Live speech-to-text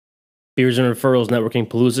Beers and Referrals Networking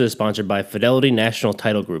Palooza is sponsored by Fidelity National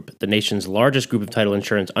Title Group, the nation's largest group of title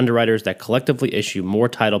insurance underwriters that collectively issue more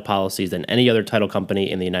title policies than any other title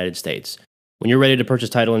company in the United States. When you're ready to purchase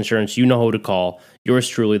title insurance, you know who to call. Yours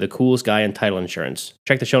truly, the coolest guy in title insurance.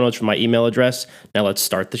 Check the show notes for my email address. Now let's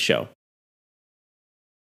start the show.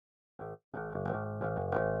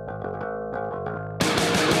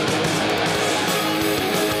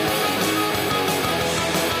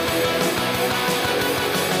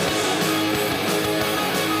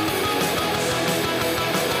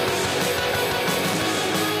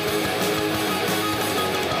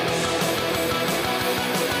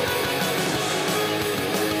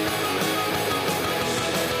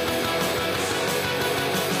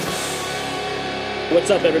 What's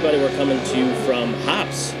up, everybody? We're coming to you from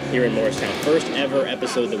Hops here in Morristown. First ever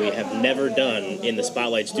episode that we have never done in the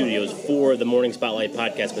Spotlight Studios for the Morning Spotlight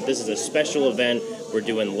podcast, but this is a special event. We're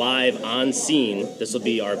doing live on scene. This will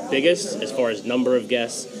be our biggest as far as number of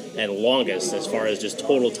guests and longest as far as just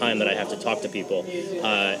total time that I have to talk to people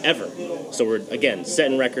ever. So we're, again,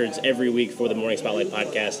 setting records every week for the Morning Spotlight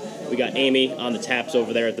podcast. We got Amy on the taps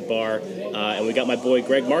over there at the bar, and we got my boy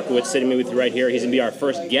Greg Markowitz sitting with me right here. He's going to be our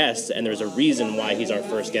first guest, and there's a reason why he's our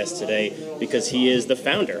first guest today, because he is the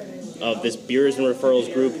founder of this Beers and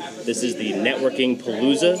Referrals group. This is the Networking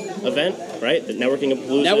Palooza event, right? The Networking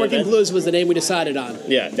Palooza Networking Palooza was the name we decided on.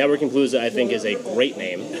 Yeah, Networking Palooza, I think, is a great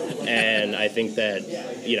name. And I think that,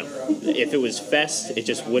 you know, if it was fest, it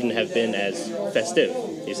just wouldn't have been as festive.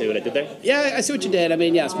 You see what I did there? Yeah, I see what you did. I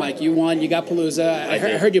mean, yes, Mike, you won. You got Palooza. I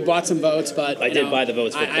heard you bought some votes, but I did buy the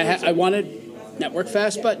votes for Palooza. I wanted Network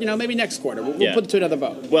Fest, but, maybe next quarter. We'll put it to another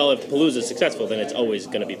vote. Well, if Palooza is successful, then it's always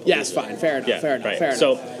going to be Palooza. Yes, fine. Fair enough. Fair enough.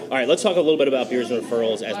 So, all right, let's talk a little bit about Beers and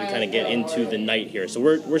Referrals as we kind of get into the night here. So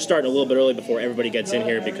we're starting a little bit early before everybody gets in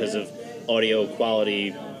here because of audio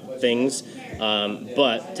quality things.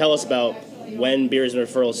 But tell us about when Beers and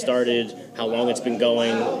Referrals started, how long it's been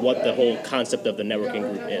going, what the whole concept of the networking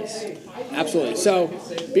group is. Absolutely. So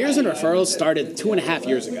Beers and Referrals started 2.5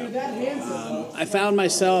 years ago. I found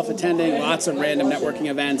myself attending lots of random networking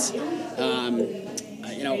events.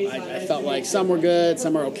 I felt like some were good,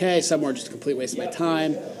 some were okay, some were just a complete waste of my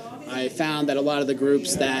time. I found that a lot of the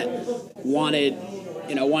groups that wanted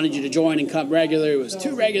you to join and come regular. It was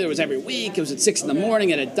too regular. It was every week. It was at 6 a.m.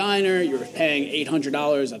 at a diner. You were paying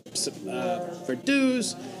 $800 for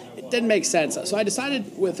dues. It didn't make sense. So I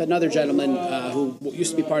decided with another gentleman who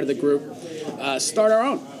used to be part of the group, start our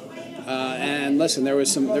own. And listen, there were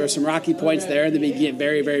some rocky points there in the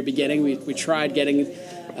very, very beginning. We tried getting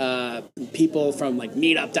people from like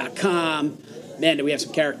Meetup.com. Man, do we have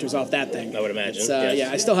some characters off that thing. I would imagine. Yes. Yeah,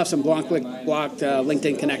 I still have some blocked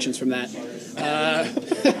LinkedIn connections from that.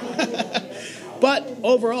 But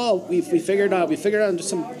overall, we figured out just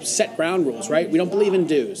some set ground rules, right? We don't believe in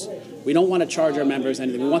dues. We don't want to charge our members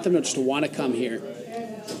anything. We want them to want to come here.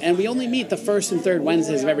 And we only meet the first and third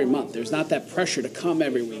Wednesdays of every month. There's not that pressure to come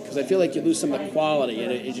every week because I feel like you lose some of the quality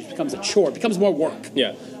and it just becomes a chore. It becomes more work.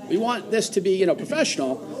 Yeah. We want this to be,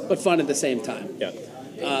 professional but fun at the same time. Yeah.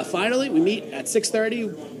 Finally, we meet at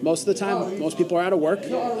 6:30. Most of the time, most people are out of work.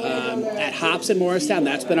 At Hops in Morristown,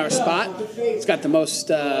 that's been our spot. It's got the most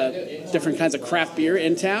different kinds of craft beer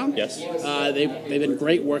in town. Yes. They've been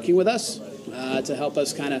great working with us to help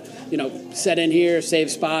us kind of, set in here,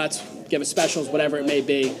 save spots, give us specials, whatever it may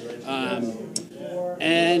be.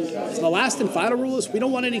 And the last and final rule is we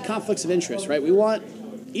don't want any conflicts of interest, right? We want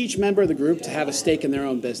each member of the group to have a stake in their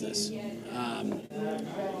own business.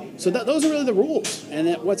 So those are really the rules. And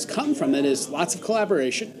what's come from it is lots of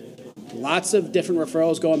collaboration, lots of different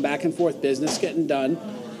referrals going back and forth, business getting done.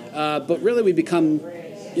 But really we become,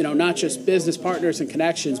 not just business partners and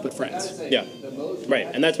connections, but friends. Yeah, right.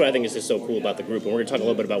 And that's what I think is just so cool about the group. And we're going to talk a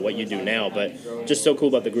little bit about what you do now. But just so cool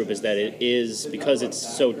about the group is that it is, because it's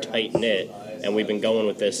so tight-knit, and we've been going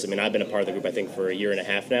with this. I mean, I've been a part of the group, I think, for 1.5 years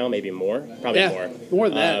now, maybe more. Probably more. More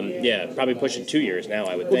than that. Yeah, probably pushing 2 years now,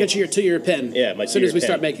 I would think. We'll get you your 2-year pin. Yeah, my 2-year pin. As soon as we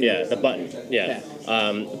start making the button. Yeah.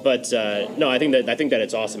 No, I think that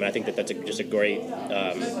it's awesome. And I think that that's just a great,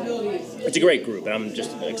 it's a great group, and I'm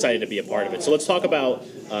just excited to be a part of it. So let's talk about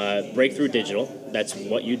Breakthrough Digital. That's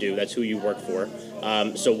what you do. That's who you work for.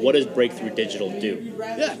 So what does Breakthrough Digital do?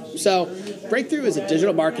 Yeah, so Breakthrough is a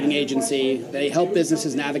digital marketing agency. They help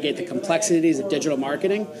businesses navigate the complexities of digital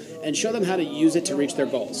marketing and show them how to use it to reach their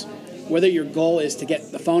goals. Whether your goal is to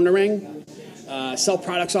get the phone to ring, sell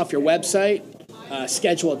products off your website,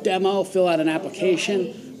 schedule a demo, fill out an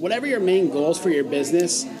application, whatever your main goals for your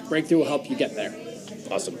business, Breakthrough will help you get there.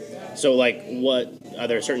 Awesome. So, what are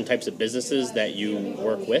there certain types of businesses that you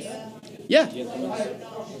work with? Yeah.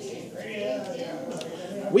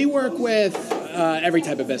 We work with every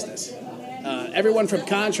type of business. Everyone from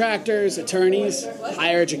contractors, attorneys,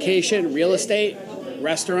 higher education, real estate,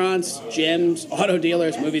 restaurants, gyms, auto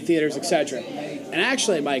dealers, movie theaters, etc. And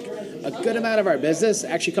actually, Mike, a good amount of our business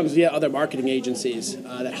actually comes via other marketing agencies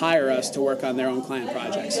that hire us to work on their own client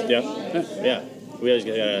projects. Yeah. We always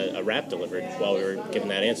got a rap delivered while we were giving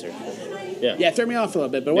that answer. Yeah, it threw me off a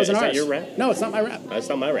little bit, but it wasn't ours. Is that your rap? No, it's not my rap. That's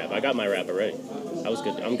not my rap. I got my rap already.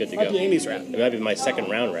 I'm good to go. Might be Amy's rap. It might be my second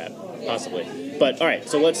round rap, possibly. But all right,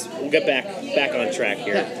 so we'll get back on track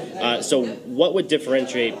here. Yeah. So what would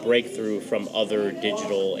differentiate Breakthrough from other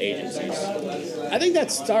digital agencies? I think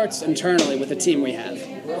that starts internally with the team we have.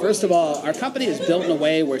 First of all, our company is built in a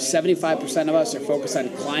way where 75% of us are focused on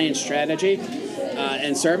client strategy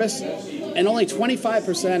and service, and only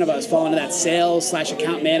 25% of us fall into that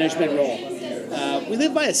sales/account management role. We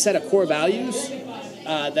live by a set of core values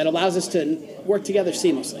that allows us to work together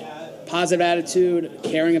seamlessly. Positive attitude,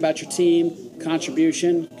 caring about your team,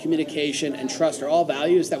 contribution, communication, and trust are all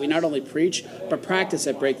values that we not only preach, but practice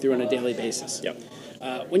at Breakthrough on a daily basis. Yep.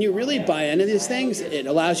 When you really buy into these things, it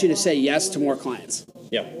allows you to say yes to more clients.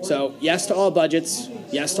 Yep. So yes to all budgets,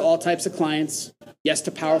 yes to all types of clients, yes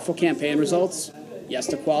to powerful campaign results, yes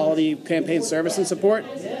to quality campaign service and support,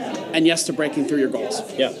 and yes to breaking through your goals.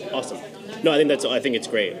 Yeah, awesome. No, I think it's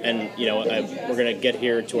great, and we're gonna get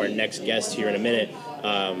here to our next guest here in a minute.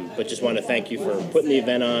 But just want to thank you for putting the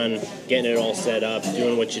event on, getting it all set up,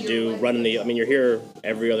 doing what you do, running the. I mean, you're here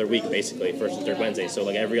every other week, basically, first and third Wednesday. So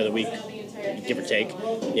like every other week, give or take,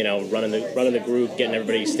 running the group,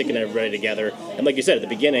 sticking everybody together. And like you said at the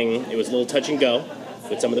beginning, it was a little touch and go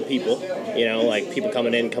with some of the people, like people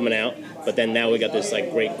coming in, coming out. But then now we got this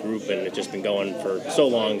like great group, and it's just been going for so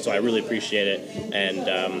long. So I really appreciate it,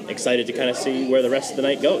 and excited to kind of see where the rest of the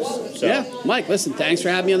night goes. So. Yeah, Mike, listen, thanks for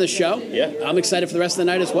having me on the show. Yeah, I'm excited for the rest of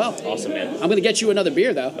the night as well. Awesome, man. I'm going to get you another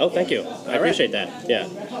beer though. Oh, thank you. I appreciate that. Yeah,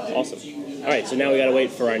 awesome. All right, so now we got to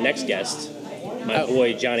wait for our next guest, my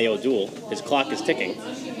boy Johnny O'Doul. His clock is ticking.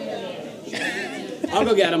 I'll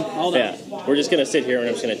go get him. Hold on. Yeah, we're just going to sit here and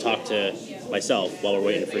I'm just going to talk to myself while we're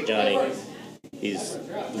waiting for Johnny. He's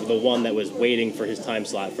the one that was waiting for his time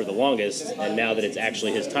slot for the longest, and now that it's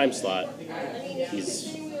actually his time slot,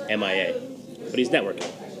 he's MIA. But he's networking.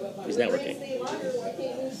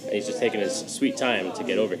 And he's just taking his sweet time to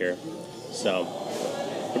get over here. So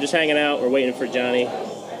we're just hanging out. We're waiting for Johnny.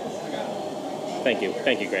 Thank you,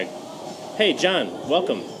 Greg. Hey, John,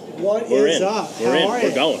 welcome. We're in. Up?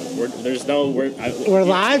 We're going. We're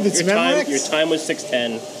live. It's Memorex. Your time was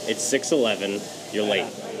 6:10. It's 6:11. You're late.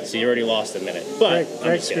 So you already lost a minute. But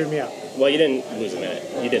Greg screwed me up. Well, you didn't lose a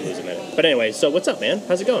minute. But anyway, so what's up, man?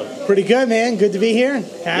 How's it going? Pretty good, man. Good to be here.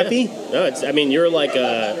 Happy. Yeah. No, you're like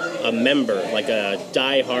a member, like a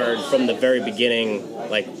diehard from the very beginning.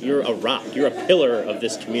 Like you're a rock. You're a pillar of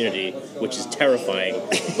this community, which is terrifying.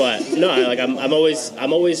 But no, I'm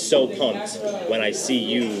always so pumped when I see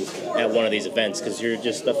you at one of these events because you're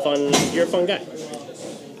just a fun guy.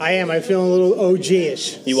 I am. I feel a little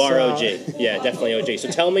OG-ish. You are OG. Yeah, definitely OG. So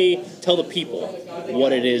tell the people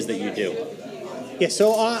what it is that you do. Yeah,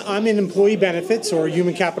 so I'm in employee benefits or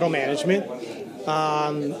human capital management.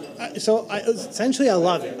 Essentially I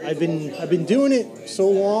love it. I've been doing it so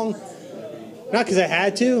long, not because I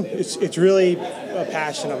had to. It's really a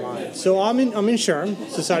passion of mine. So I'm in SHRM,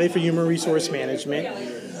 Society for Human Resource Management.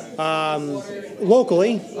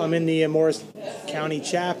 Locally, I'm in the Morris County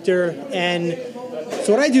chapter, and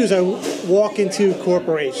so what I do is I walk into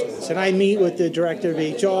corporations and I meet with the director of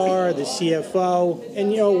HR, the CFO,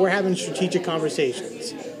 and we're having strategic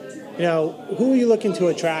conversations. Who are you looking to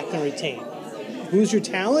attract and retain? Who's your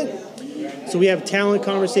talent? So we have talent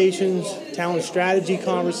conversations, talent strategy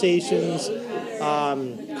conversations,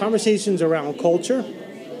 conversations around culture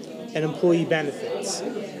and employee benefits.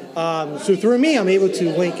 So through me, I'm able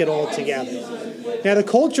to link it all together. Now the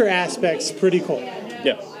culture aspect's pretty cool.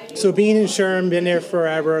 Yeah. So being in SHRM, been there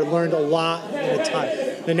forever, learned a lot in a time.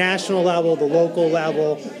 The national level, the local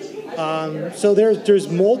level. So there's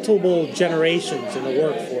multiple generations in the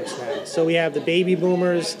workforce now. So we have the baby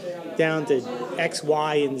boomers down to X,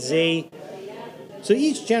 Y, and Z. So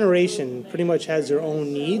each generation pretty much has their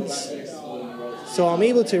own needs. So I'm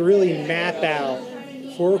able to really map out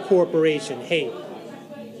for a corporation, hey,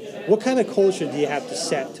 what kind of culture do you have to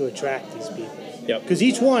set to attract these people? Yep. Because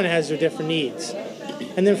each one has their different needs.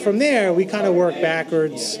 And then from there, we kind of work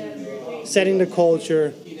backwards, setting the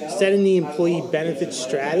culture, setting the employee benefit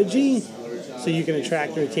strategy so you can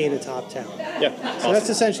attract and retain the top talent. Yeah. So awesome. That's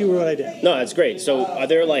essentially what I do. No, that's great. So are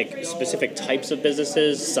there like specific types of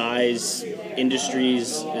businesses, size,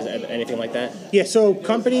 industries, is there anything like that? Yeah, so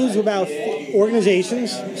companies about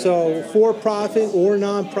organizations, so for-profit or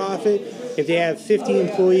non-profit. if they have 50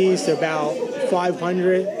 employees to about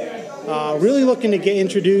 500. Really looking to get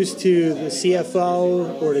introduced to the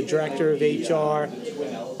CFO or the director of HR.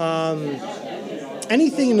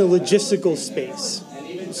 Anything in the logistical space.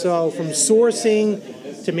 So from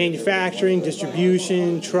sourcing to manufacturing,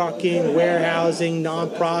 distribution, trucking, warehousing,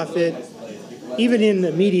 nonprofit, even in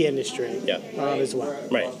the media industry as well.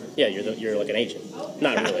 Right. Yeah, you're like an agent.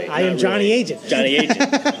 Not really. I am Johnny really. Agent. Johnny Agent.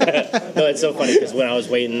 No, it's so funny because when I was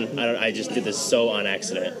waiting, I just did this so on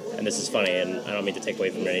accident. And this is funny, and I don't mean to take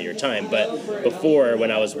away from any of your time, but before,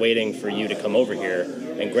 when I was waiting for you to come over here,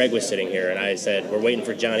 and Greg was sitting here, and I said, we're waiting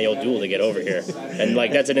for Johnny O'Doul to get over here. And,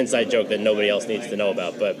 like, that's an inside joke that nobody else needs to know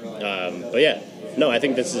about. But yeah. No, I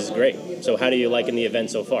think this is great. So how do you liking the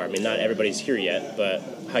event so far? I mean, not everybody's here yet, but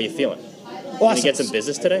how you feeling? Awesome. Did you get some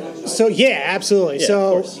business today? So, yeah, absolutely. Yeah,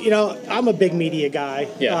 so, I'm a big media guy.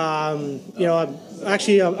 Yeah. I'm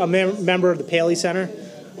actually a member of the Paley Center.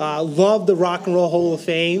 Love the Rock and Roll Hall of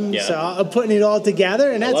Fame. Yeah. So I'm putting it all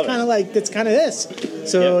together, and that's kind of this.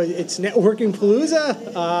 So it's networking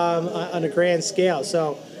Palooza on a grand scale.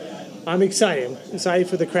 So I'm excited. I'm excited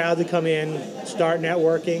for the crowd to come in, start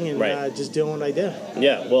networking, and just doing what I do.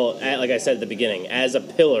 Yeah, well, like I said at the beginning, as a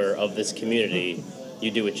pillar of this community, you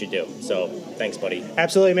do what you do. So thanks, buddy.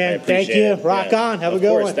 Absolutely, man. Thank you. Rock on. Have a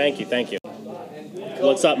good one. Thank you.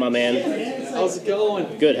 What's up, my man? How's it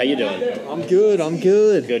going? Good. How you doing? I'm good.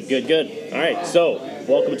 Good. All right. So,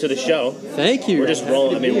 welcome to the show. Thank you. We're just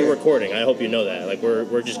rolling. I mean, we're recording. I hope you know that. Like,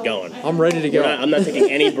 we're just going. I'm ready to go. I'm not taking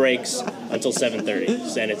any breaks until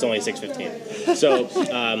 7:30, and it's only 6:15. So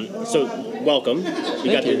welcome.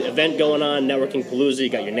 You got the event going on, Networking Palooza. You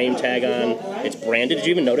got your name tag on. It's branded. Did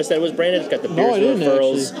you even notice that it was branded? It's got the beers and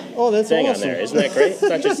referrals thing awesome. on there. Isn't that great? It's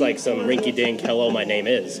not just like some rinky-dink, hello, my name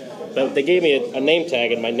is. But they gave me a name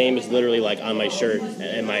tag, and my name is literally like on my shirt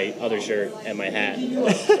and my other shirt and my hat,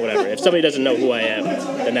 whatever. If somebody doesn't know who I am,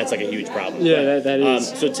 then that's like a huge problem. Yeah, that is.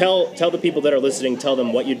 So tell the people that are listening, tell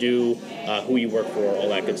them what you do, who you work for, all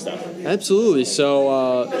that good stuff. Absolutely.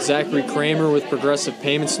 So Zachary Kramer with Progressive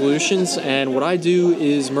Payment Solutions, and what I do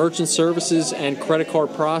is merchant services and credit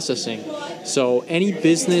card processing. So any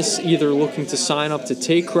business either looking to sign up to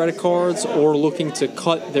take credit cards or looking to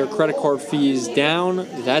cut their credit card fees down,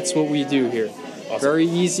 that's what we do here. Awesome. Very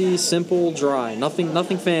easy, simple, dry. Nothing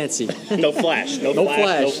fancy. No flash. No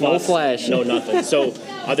flash. No nothing. So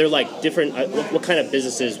are there like different, what kind of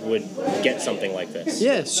businesses would get something like this?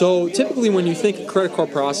 Yeah, so typically when you think of credit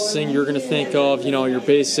card processing, you're going to think of, your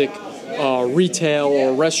basic retail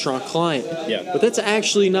or restaurant client. Yeah. But that's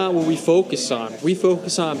actually not what we focus on. We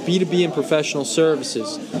focus on B2B and professional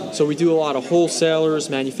services. So we do a lot of wholesalers,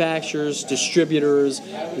 manufacturers, distributors,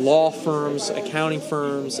 law firms, accounting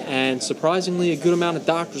firms, and surprisingly a good amount of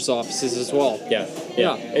doctor's offices as well. Yeah.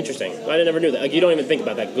 Interesting. I never knew that. Like, you don't even think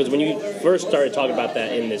about that because when you first started talking about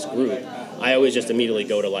that in this group, I always just immediately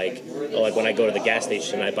go to like when I go to the gas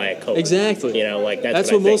station, I buy a Coke. Exactly.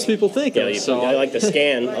 That's what most people think of. I like the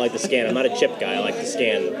scan. I'm not a chip guy. I like the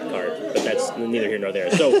scan card, but that's neither here nor there.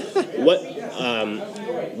 So,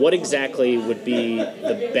 what exactly would be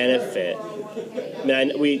the benefit? I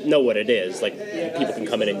mean, we know what it is. Like, people can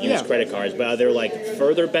come in and use credit cards, but are there like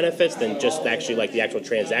further benefits than just actually like the actual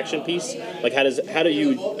transaction piece? Like, how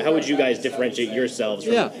would you guys differentiate yourselves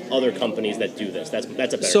from other companies that do this? That's a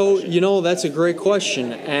better question. That's a great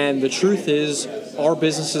question, and the truth is, our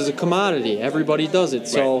business is a commodity. Everybody does it.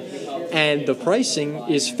 So, and the pricing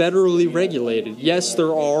is federally regulated. Yes,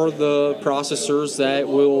 there are the processors that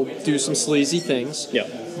will do some sleazy things. Yeah.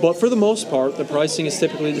 But for the most part, the pricing is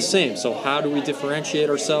typically the same. So how do we differentiate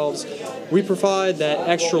ourselves? We provide that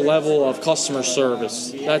extra level of customer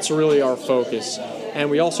service. That's really our focus. And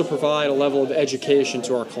we also provide a level of education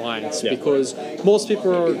to our clients because most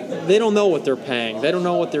people they don't know what they're paying. They don't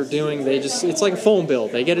know what they're doing. It's like a phone bill.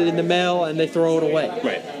 They get it in the mail and they throw it away.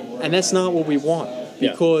 Right. And that's not what we want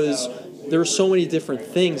because there are so many different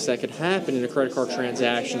things that could happen in a credit card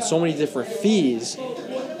transaction, so many different fees.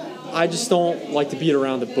 I just don't like to beat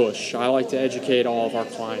around the bush. I like to educate all of our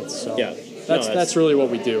clients. So that's really what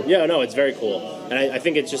we do. Yeah, no, it's very cool. And I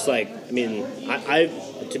think it's just like, I mean, I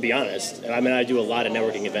to be honest, I do a lot of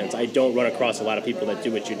networking events. I don't run across a lot of people that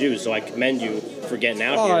do what you do, so I commend you for getting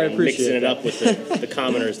out here and mixing it up with the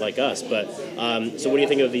commoners like us. But so what do you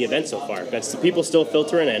think of the event so far? That's the people still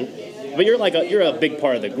filtering in. But you're a big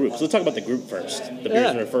part of the group. So let's talk about the group first, the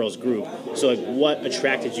Beers and Referrals group. So like, what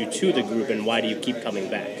attracted you to the group, and why do you keep coming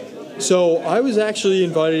back? So I was actually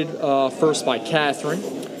invited first by Catherine,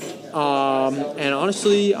 And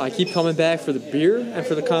honestly, I keep coming back for the beer and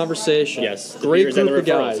for the conversation. Yes, the great beers and group of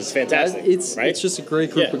the referrals. guys. It's fantastic, right? It's just a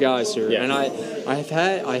great group Yeah. of guys here, Yeah. and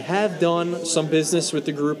I have done some business with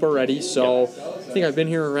the group already. So I think I've been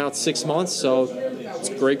here around 6 months. So it's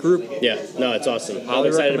a great group. Yeah, no, it's awesome. I'm Highly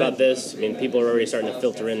excited recommend. about this. I mean, people are already starting to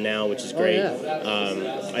filter in now, which is great.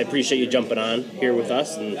 yeah. I appreciate you jumping on here with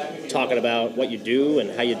us and talking about what you do and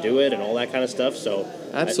how you do it and all that kind of stuff. So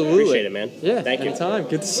Absolutely. I appreciate it, man. Yeah, Thank you. anytime.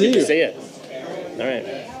 Good to see Good you. to see you. All right.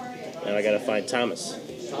 Now I got to find Thomas.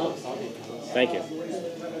 Thank you.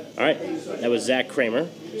 All right. That was Zach Kramer.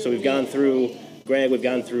 So we've gone through Greg, we've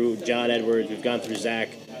gone through John Edwards, we've gone through Zach.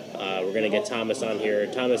 We're going to get Thomas on here.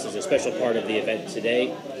 Thomas is a special part of the event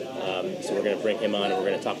today. So we're going to bring him on and we're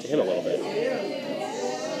going to talk to him a little bit.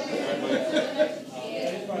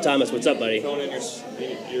 Thomas, what's up, buddy? Going in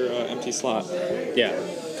your empty slot. Yeah,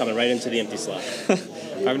 coming right into the empty slot.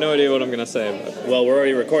 I have no idea what I'm going to say, but Well, we're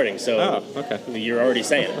already recording, so oh, okay. you're already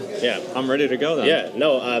saying it. Yeah. I'm ready to go then. Yeah,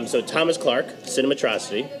 no, so Thomas Clark,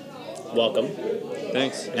 Cinematrocity, welcome.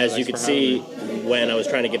 Thanks. As you can see, when I was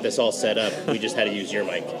trying to get this all set up, we just had to use your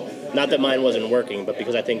mic. Not that mine wasn't working, but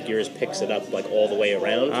because I think yours picks it up like all the way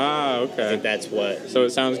around. Ah, I think okay. that's what. So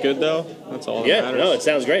it sounds good though? That's all that Yeah, matters? no, it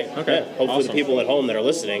sounds great. Okay, Yeah. Hopefully awesome. the people at home that are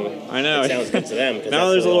listening, I know. it sounds good to them. 'Cause Now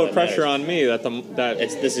that's there's a really all little that pressure matters. on me that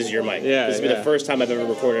This is your mic. Yeah, This will be the yeah. first time I've ever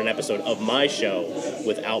recorded an episode of my show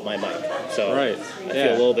without my mic. So Right, I yeah.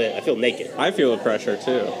 feel a little bit. I feel naked. I feel the pressure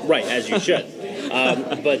too. Right, as you should.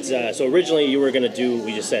 So originally you were going to do,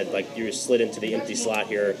 we just said, like you slid into the empty slot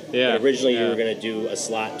here. Yeah, But originally you yeah. were going to do a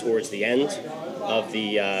slot towards the end of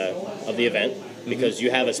the event because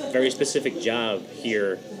you have a very specific job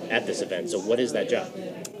here at this event. So what is that job?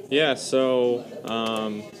 Yeah, so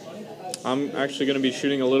I'm actually going to be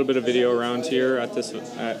shooting a little bit of video around here at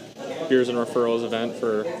Beers and Referrals event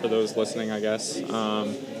for those listening, I guess.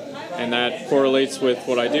 And that correlates with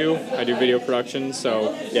what I do. I do video production,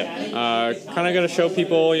 so Yeah. kind of going to show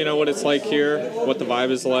people, what it's like here, what the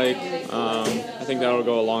vibe is like. I think that'll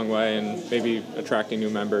go a long way and maybe attracting new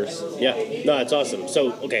members. Yeah, no, that's awesome.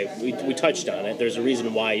 So, okay, we touched on it. There's a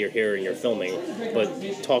reason why you're here and you're filming, but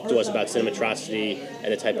talk to us about Cinematrocity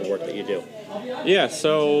and the type of work that you do. Yeah,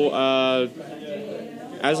 so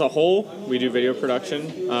as a whole, we do video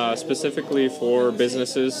production, specifically for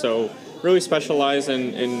businesses, so really specialize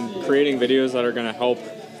in creating videos that are going to help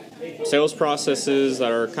sales processes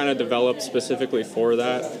that are kind of developed specifically for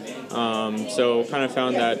that. So kind of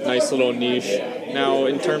found that nice little niche. Now,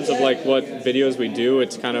 in terms of like what videos we do,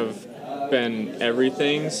 it's kind of been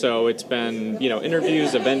everything. So it's been,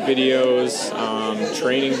 interviews, event videos,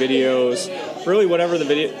 training videos, really whatever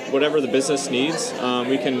the business needs.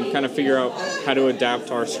 We can kind of figure out how to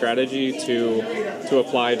adapt our strategy to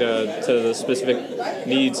apply to the specific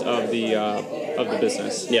needs of the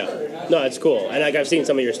business. Yeah, no, it's cool. And like I've seen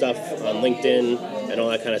some of your stuff on LinkedIn and all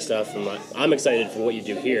that kind of stuff. And I'm excited for what you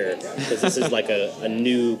do here because this is like a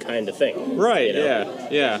new kind of thing. Right. You know?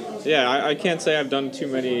 Yeah. I can't say I've done too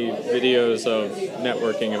many videos of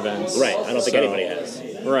networking events. Right. I don't think anybody has.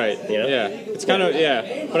 Right. You know? Yeah. It's kind of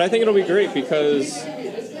but I think it'll be great because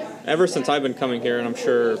ever since I've been coming here, and I'm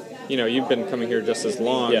sure you've been coming here just as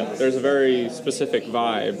long. Yeah. There's a very specific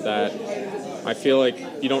vibe that I feel like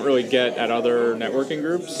you don't really get at other networking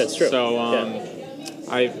groups. That's true. So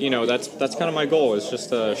Yeah. that's kind of my goal is just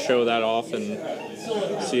to show that off and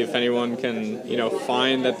see if anyone can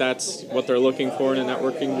find that that's what they're looking for in a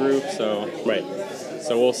networking group. So Right.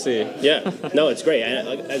 So we'll see. Yeah, no, it's great.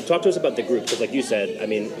 And talk to us about the group because, like you said, I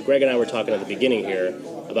mean, Greg and I were talking at the beginning here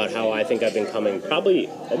about how I think I've been coming probably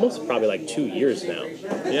like 2 years now.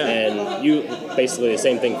 Yeah. And you basically the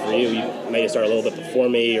same thing for you. You may start a little bit before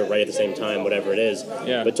me or right at the same time, whatever it is.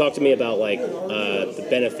 Yeah. But talk to me about like the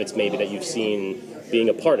benefits maybe that you've seen being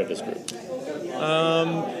a part of this group.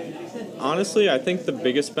 Honestly, I think the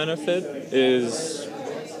biggest benefit is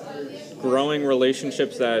growing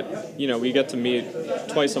relationships that we get to meet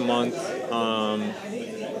twice a month.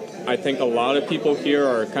 I think a lot of people here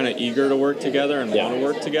are kind of eager to work together and want to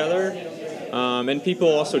work together, and people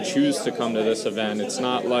also choose to come to this event. It's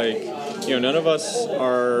not like none of us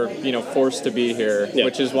are forced to be here,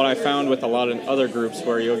 which is what I found with a lot of other groups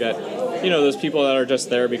where you'll get those people that are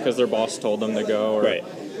just there because their boss told them to go. Or, Right.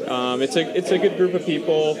 It's a good group of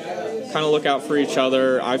people. Kind of look out for each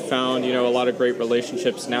other. I've found, a lot of great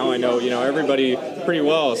relationships. Now I know, everybody pretty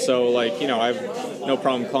well. So, I have no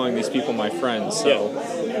problem calling these people my friends. So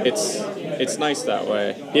it's nice that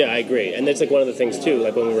way. Yeah, I agree. And that's like one of the things too,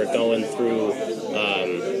 like when we were going through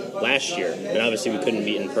last year, and obviously we couldn't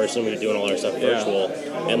meet in person. We were doing all our stuff virtual,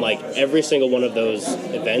 and like every single one of those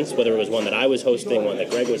events, whether it was one that I was hosting, one that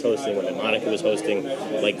Greg was hosting, one that Monica was hosting,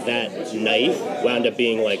 like that night wound up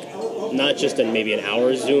being like not just maybe an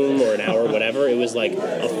hour Zoom or an hour whatever. It was like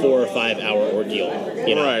a 4 or 5 hour ordeal.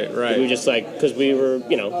 You know? Right. We just like, because we were,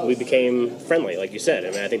 we became friendly, like you said.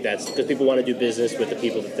 I mean, I think that's because people want to do business with the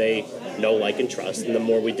people that they know, like, and trust. And the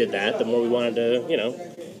more we did that, the more we wanted to,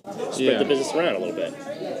 spread the business around a little bit.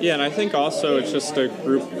 Yeah, and I think also it's just a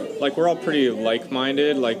group, like, we're all pretty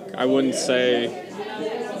like-minded. Like, I wouldn't say,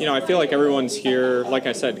 I feel like everyone's here, like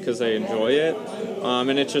I said, because they enjoy it.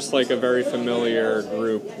 And it's just like a very familiar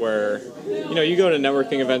group where, you go to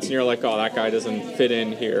networking events and you're like, oh, that guy doesn't fit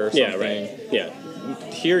in here or something. Yeah, right. Yeah.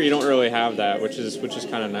 Here you don't really have that, which is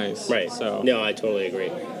kind of nice. Right. So no, I totally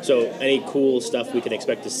agree. So any cool stuff we can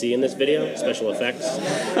expect to see in this video? Special effects?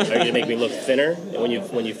 Are you gonna make me look thinner when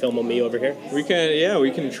you film me over here? We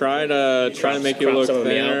can try to make you look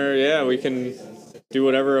thinner. Yeah, we can do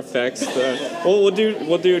whatever effects. We'll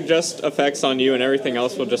do just effects on you, and everything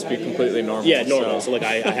else will just be completely normal. Yeah, normal. So like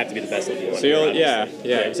I have to be the best looking one. So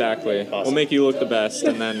exactly. Awesome. We'll make you look the best,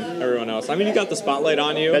 and then everyone else. I mean, you got the spotlight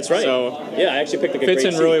on you. That's right. So yeah, I actually picked a good fits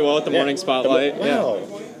in really well with the morning spotlight. Wow.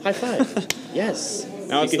 High five. Yes.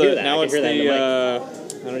 Now it's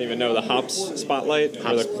I don't even know, the hops spotlight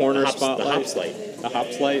or the corner spotlight. The hops light. The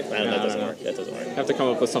hops light? That doesn't work. That doesn't work. Have to come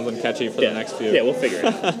up with something catchy for the next few. Yeah, we'll figure it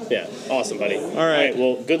out. Yeah, awesome, buddy. All right.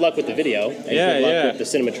 Well, good luck with the video. And good luck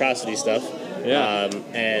with the cinematrocity stuff. Yeah.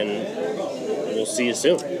 And we'll see you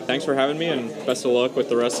soon. Thanks for having me, and best of luck with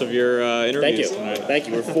the rest of your interviews tonight. Thank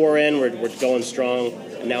you. We're 4 in. We're going strong.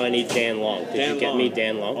 And now I need Dan Long. Did you get me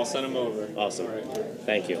Dan Long? I'll send him over. Awesome. All right.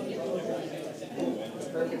 Thank you.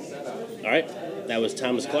 All right. That was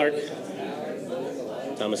Thomas Clark.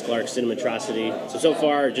 Thomas Clark, Cinematrocity. So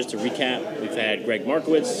far, just to recap, we've had Greg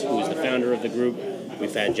Markowitz, who's the founder of the group.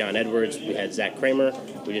 We've had John Edwards. We had Zach Kramer.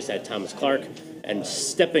 We just had Thomas Clark. And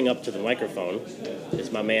stepping up to the microphone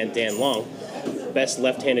is my man, Dan Long. Best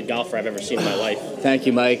left-handed golfer I've ever seen in my life. Thank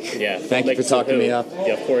you, Mike. Yeah. Thank you for talking me up.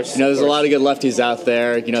 Yeah, of course. There's a lot of good lefties out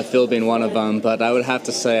there, Phil being one of them, but I would have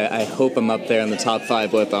to say I hope I'm up there in the top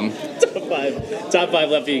 5 with them. Top five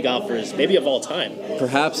lefty golfers, maybe of all time.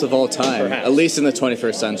 Perhaps of all time. Perhaps. At least in the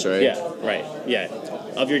 21st century. Yeah, right. Yeah.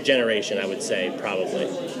 Of your generation, I would say, probably.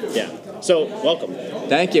 Yeah. So, welcome.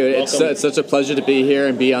 Thank you. It's such a pleasure to be here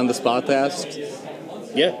and be on this podcast.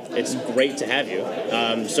 Yeah, it's great to have you.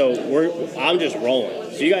 I'm just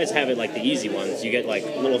rolling. So you guys have it like the easy ones. You get like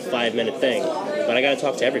a little 5-minute thing, but I got to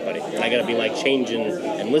talk to everybody, and I got to be like changing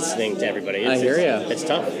and listening to everybody. I hear you. It's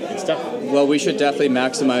tough. It's tough. Well, we should definitely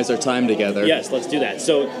maximize our time together. Yes, let's do that.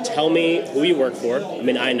 So tell me who you work for. I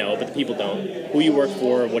mean, I know, but the people don't. Who you work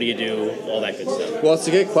for? What do you do? All that good stuff. Well, it's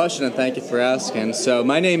a good question, and thank you for asking. So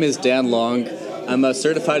my name is Dan Long. I'm a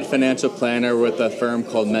certified financial planner with a firm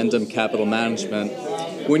called Mendham Capital Management.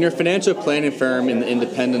 When you're a financial planning firm in the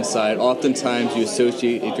independent side, oftentimes you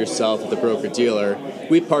associate yourself with a broker-dealer.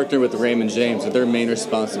 We partner with Raymond James, and their main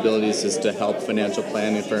responsibilities is to help financial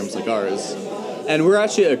planning firms like ours. And we're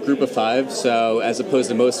actually a group of 5, so as opposed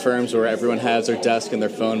to most firms where everyone has their desk and their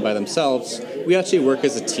phone by themselves, we actually work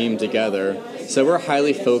as a team together. So we're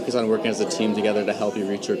highly focused on working as a team together to help you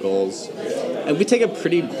reach your goals. And we take a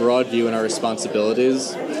pretty broad view in our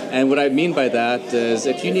responsibilities. And what I mean by that is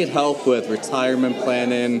if you need help with retirement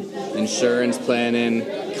planning, insurance planning,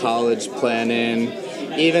 college planning,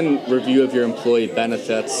 even review of your employee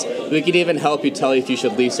benefits, we can even help you tell you if you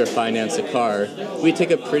should lease or finance a car. We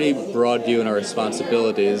take a pretty broad view in our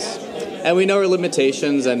responsibilities. And we know our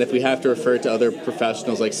limitations, and if we have to refer to other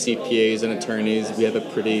professionals like CPAs and attorneys, we have a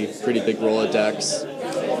pretty big Rolodex.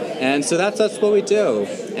 And so that's what we do.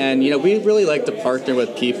 And, we really like to partner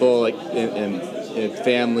with people like in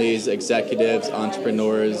families, executives,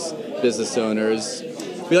 entrepreneurs, business owners.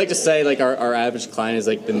 We like to say like our average client is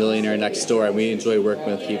like the millionaire next door, and we enjoy working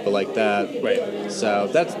with people like that. Right. So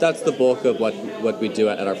that's the bulk of what we do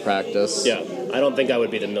at our practice. Yeah. I don't think I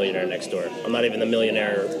would be the millionaire next door. I'm not even the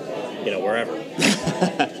millionaire, wherever.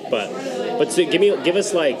 but so give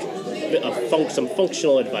us like some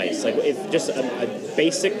functional advice, like if just a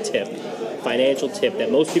basic tip, financial tip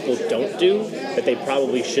that most people don't do that they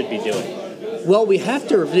probably should be doing. Well, we have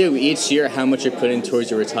to review each year how much you're putting towards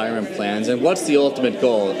your retirement plans and what's the ultimate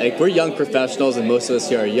goal. Like, we're young professionals and most of us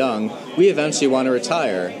here are young. We eventually want to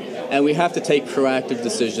retire, and we have to take proactive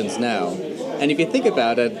decisions now. And if you think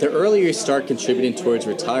about it, the earlier you start contributing towards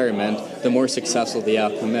retirement, the more successful the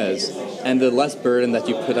outcome is, and the less burden that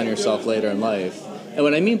you put on yourself later in life. And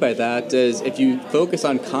what I mean by that is if you focus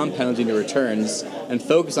on compounding your returns and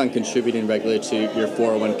focus on contributing regularly to your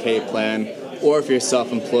 401k plan, or if you're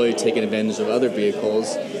self-employed taking advantage of other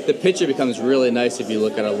vehicles, the picture becomes really nice if you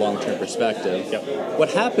look at a long-term perspective. Yep. What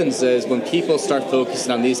happens is when people start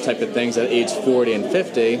focusing on these type of things at age 40 and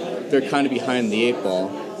 50, they're kind of behind the 8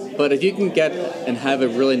 ball. But if you can get and have a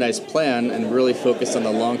really nice plan and really focus on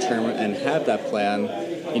the long term and have that plan,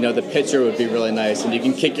 the picture would be really nice. And you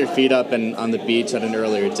can kick your feet up and on the beach at an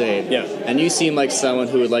earlier date. Yeah. And you seem like someone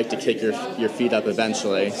who would like to kick your feet up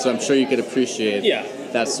eventually. So I'm sure you could appreciate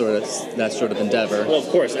that sort of endeavor. Well, of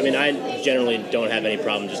course. I mean, I generally don't have any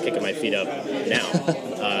problem just kicking my feet up now.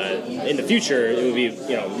 In the future, it would be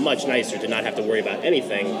much nicer to not have to worry about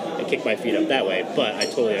anything and kick my feet up that way. But I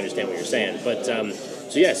totally understand what you're saying. But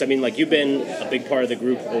so yes, I mean, like, you've been a big part of the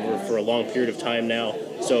group over for a long period of time now.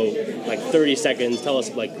 So, like, 30 seconds, tell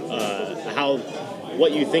us, like,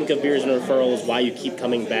 what you think of Beers and Referrals, why you keep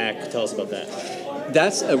coming back. Tell us about that.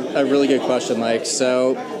 That's a really good question, Mike.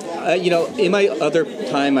 So, in my other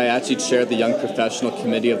time, I actually chaired the Young Professional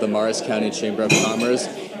Committee of the Morris County Chamber of Commerce.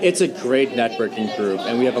 It's a great networking group,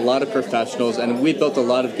 and we have a lot of professionals, and we built a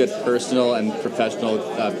lot of good personal and professional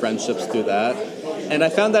friendships through that. And I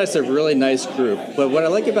found that it's a really nice group. But what I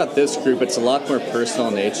like about this group, it's a lot more personal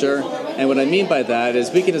in nature. And what I mean by that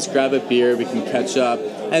is we can just grab a beer, we can catch up,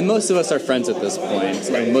 and most of us are friends at this point.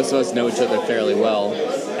 And most of us know each other fairly well.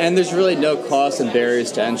 And there's really no costs and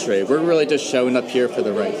barriers to entry. We're really just showing up here for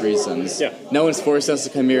the right reasons. Yeah. No one's forcing us to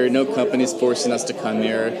come here. No company's forcing us to come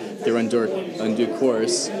here through undue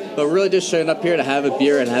course. But we're really just showing up here to have a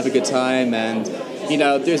beer and have a good time. And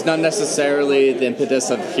there's not necessarily the impetus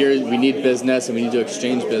of here we need business and we need to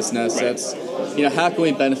exchange business. Right. It's, how can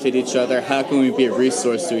we benefit each other? How can we be a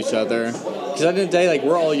resource to each other? Because at the end of the day, like,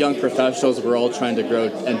 we're all young professionals. We're all trying to grow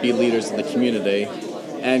and be leaders in the community.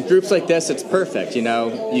 And groups like this, it's perfect. You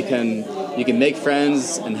can make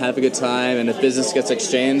friends and have a good time. And if business gets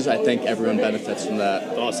exchanged, I think everyone benefits from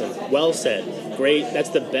that. Awesome. Well said. Great. That's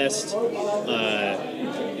the best,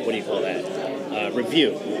 what do you call that?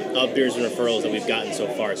 Review of Beers and Referrals that we've gotten so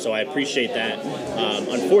far. So I appreciate that.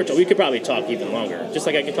 Unfortunately, we could probably talk even longer. Just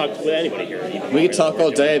like I could talk with anybody here. We could talk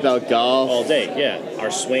all day about golf. All day, yeah.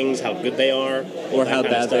 Our swings, how good they are. Or how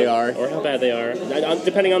bad they are. Or how bad they are.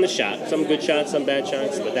 Depending on the shot. Some good shots, some bad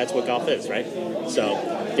shots. But that's what golf is, right? So,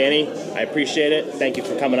 Danny, I appreciate it. Thank you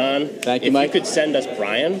for coming on. Thank you, Mike. If you could send us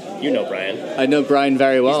Brian. You know Brian. I know Brian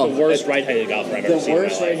very well. He's the worst right-handed golfer I've ever seen. The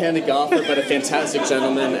worst right-handed golfer, but a fantastic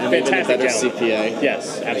gentleman and maybe a better CPA.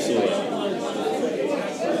 Yes, absolutely.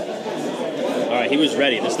 All right, he was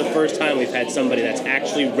ready. This is the first time we've had somebody that's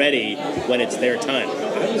actually ready when it's their time.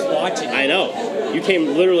 I was watching. I know. You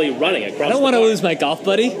came literally running across. I don't want to lose my golf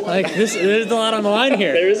buddy. Like this, there's a lot on the line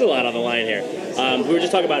here. There is a lot on the line here. We were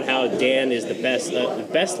just talking about how Dan is the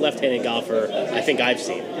best left-handed golfer I think I've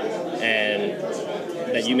seen, and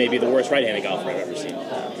that you may be the worst right-handed golfer I've ever seen.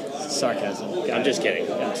 Sarcasm. I'm just kidding.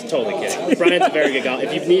 I'm just totally kidding. Brian's a very good golfer.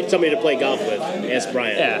 If you need somebody to play golf with, ask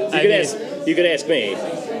Brian. Yeah, you could ask me,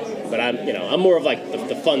 but I'm more of like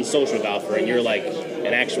the fun social golfer, and you're like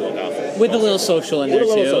an actual golfer. With a little social in there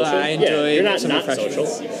With a too. little social. I enjoy You're not some social.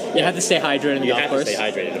 refreshments. You have to stay hydrated in the golf course. You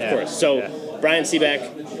have to stay hydrated, of course. So, Brian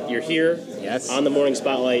Seaback, you're here on the Morning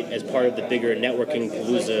Spotlight as part of the bigger networking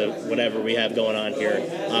Palooza, whatever we have going on here.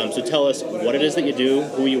 So tell us what it is that you do,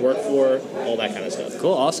 who you work for, all that kind of stuff.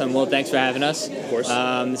 Cool, awesome. Well, thanks for having us. Of course.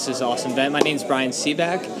 This is an awesome event. My name's Brian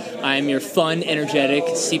Seaback. I'm your fun, energetic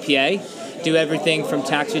CPA. Do everything from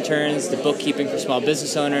tax returns to bookkeeping for small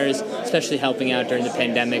business owners, especially helping out during the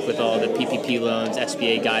pandemic with all the PPP loans,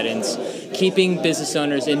 SBA guidance, keeping business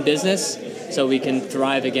owners in business so we can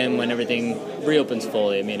thrive again when everything reopens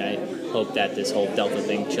fully. I mean, I hope that this whole Delta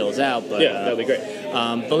thing chills out. But yeah, that'd be great.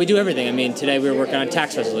 But we do everything. I mean, today we were working on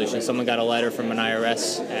tax resolution. Someone got a letter from an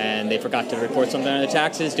IRS and they forgot to report something on the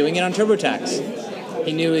taxes, doing it on TurboTax.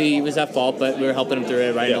 He knew he was at fault, but we were helping him through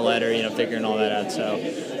it, writing a letter, figuring all that out.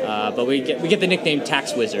 So, but we get the nickname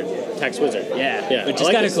Tax Wizard. Tax Wizard. Yeah. Which is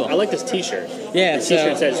kind of cool. I like this T-shirt. Yeah. The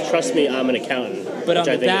T-shirt says "Trust me, I'm an accountant." But on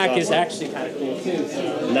the back is awesome. Actually kind of cool too.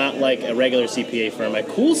 So. Not like a regular CPA firm, a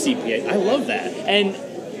cool CPA. I love that. And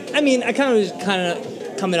I mean, I kind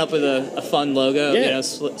of coming up with a fun logo,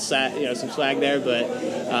 some swag there, but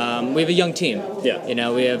we have a young team.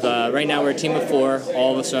 Yeah. We have right now we're a team of 4.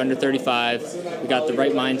 All of us are under 35. We got the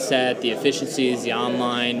right mindset, the efficiencies, the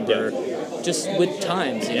online. We're just with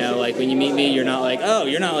times. Like when you meet me, you're not like, oh,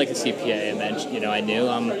 you're not like a CPA. And then I knew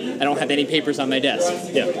I don't have any papers on my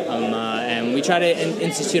desk. Yeah. And we try to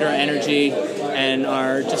institute our energy and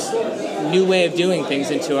our just new way of doing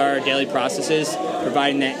things into our daily processes,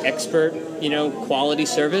 providing that expert, quality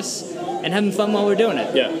service and having fun while we're doing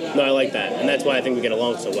it. Yeah, no, I like that, and that's why I think we get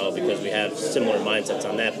along so well, because we have similar mindsets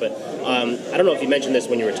on that. But I don't know if you mentioned this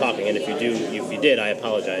when you were talking, and if you did, I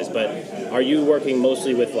apologize. But are you working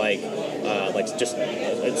mostly with like just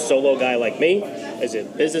a solo guy like me? Is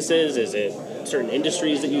it businesses? Is it certain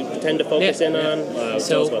industries that you tend to focus in on?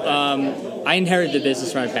 Tell us about that. I inherited the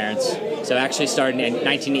business from my parents. So I actually started in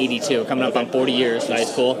 1982, coming up on 40 years, which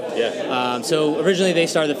is cool. Yeah. So originally they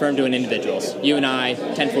started the firm doing individuals. You and I,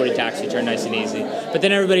 1040 tax return, nice and easy. But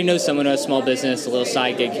then everybody knows someone who has a small business, a little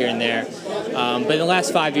side gig here and there. But in the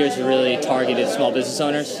last 5 years, we really targeted small business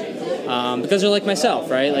owners. Because they're like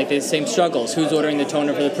myself, right? Like they have the same struggles. Who's ordering the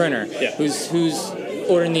toner for the printer? Yeah. Who's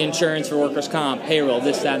ordering the insurance for workers' comp, payroll,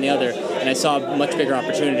 this, that, and the other. And I saw a much bigger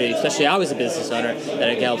opportunity, especially I was a business owner, that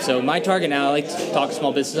I could help. So my target now, I like to talk to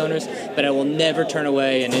small business owners, but I will never turn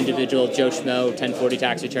away an individual Joe Schmo 1040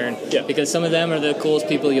 tax return, because some of them are the coolest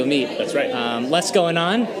people you'll meet. That's right. Less going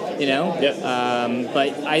on, you know. Yeah. But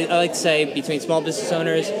I like to say between small business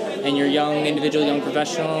owners and your young individual, young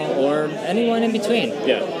professional, or anyone in between.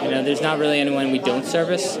 Yeah. You know, there's not really anyone we don't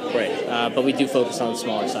service. Right. But we do focus on the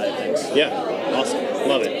smaller side of things. Yeah. Awesome.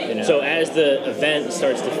 Love it. You know. So as the event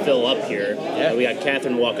starts to fill up here, we got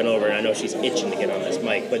Catherine walking over, and I know she's itching to get on this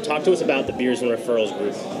mic, but talk to us about the Beers and Referrals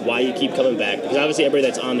group, why you keep coming back, because obviously everybody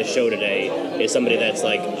that's on the show today is somebody that's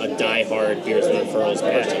like a diehard Beers and Referrals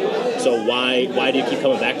person. So why do you keep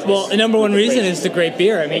coming back to this? Well, the number one reason is the great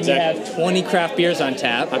beer. I mean, Exactly. you have 20 craft beers on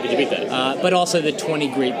tap. How could you beat that? But also the 20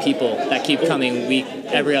 great people that keep coming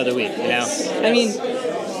every other week, you know? I mean,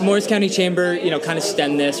 Morris County Chamber, you know, kind of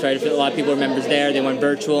stemmed this, right? If a lot of people are members there, they went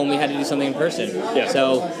virtual, and we had to do something in person. Yeah.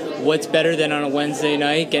 So what's better than on a Wednesday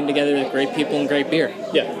night getting together with great people and great beer?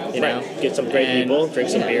 Yeah, You right. know? Get some great people, drink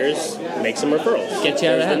some beers, make some referrals. Get you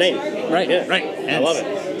out of the house. There's the name. Right, Yeah. right. I love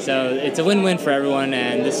it. So it's a win-win for everyone,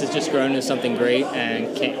 and this has just grown into something great,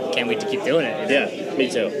 and can't wait to keep doing it. You know? Yeah, me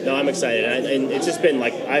too. No, I'm excited, and it's just been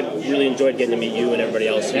like I've really enjoyed getting to meet you and everybody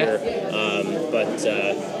else here.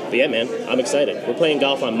 But yeah, man, I'm excited. We're playing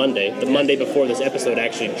golf on Monday, the Monday before this episode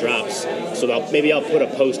actually drops. So maybe I'll put a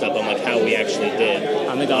post up on like how we actually did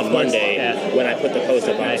on the golf on course. Monday when I put the post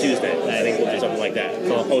up on Tuesday. Nice. I think we'll do something like that.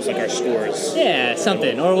 We'll post like our scores. Yeah,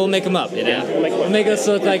 something, or we'll make them up. You know, Yeah, we'll make 'em up. We'll make us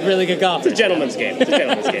look like really good golfers. It's a gentleman's game. It's a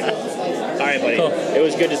gentleman's game. All right, buddy. Cool. It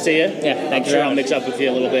was good to see you. Yeah, I'm thank you sure very I'll much. mix up with you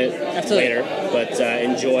a little bit later, but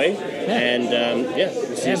enjoy. Yeah. And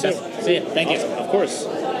we'll see you soon. See you. Thank you. Awesome. Of course.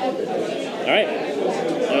 All right.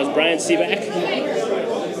 That was Brian Seaback.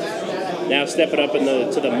 Now stepping up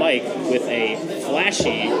to the mic with a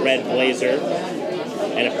flashy red blazer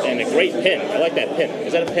and a great pin. I like that pin.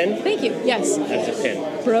 Is that a pin? Thank you. Yes. That's a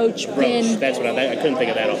pin. Brooch, pin. That's what I couldn't think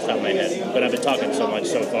of that off the top of my head. But I've been talking so much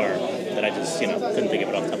so far that I just, couldn't think of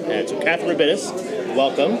it off the top of my head. So Catherine Rabinis,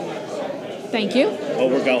 welcome. Thank you. Oh,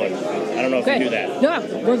 we're going. I don't know if Good. you do that. No,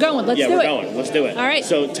 we're going. Let's do it. Yeah, we're going. Let's do it. All right.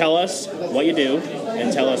 So tell us what you do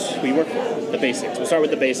and tell us who you work for. The basics. We'll start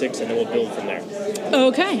with the basics and then we'll build from there.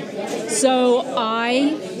 Okay. So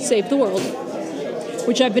I save the world,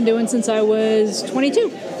 which I've been doing since I was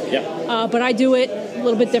 22. Yeah. But I do it a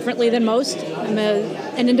little bit differently than most. I'm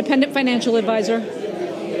an independent financial advisor,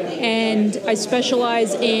 and I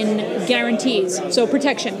specialize in guarantees, so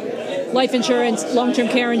protection, life insurance, long-term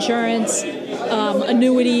care insurance,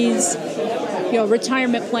 annuities,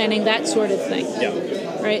 retirement planning, that sort of thing.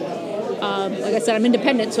 Yeah. Right? Like I said, I'm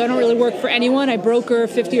independent, so I don't really work for anyone. I broker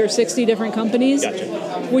 50 or 60 different companies. Gotcha.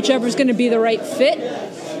 Whichever's going to be the right fit,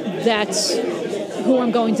 that's who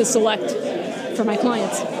I'm going to select for my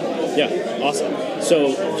clients. Yeah, awesome.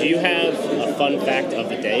 So do you have a fun fact of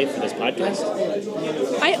the day for this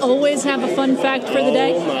podcast? I always have a fun fact for the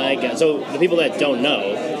day. Oh my God. So the people that don't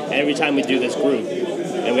know, every time we do this group,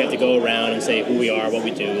 and we have to go around and say who we are, what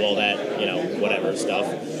we do, all that, whatever stuff.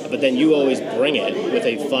 But then you always bring it with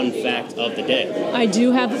a fun fact of the day. I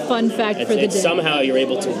do have a fun fact for the day. Somehow you're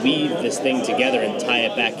able to weave this thing together and tie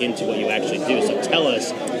it back into what you actually do. So tell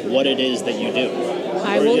us what it is that you do.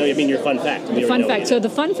 Your fun fact. The fun fact. So the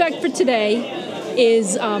fun fact for today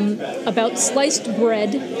is about sliced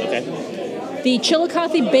bread. Okay. The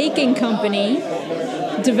Chillicothe Baking Company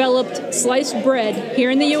developed sliced bread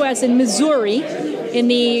here in the U.S. in Missouri in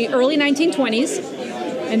the early 1920s,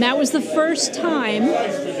 and that was the first time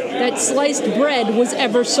that sliced bread was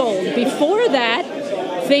ever sold. Before that,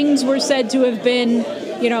 things were said to have been,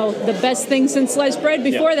 the best thing since sliced bread.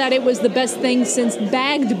 Before that, it was the best thing since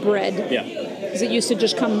bagged bread. Yeah. Because it used to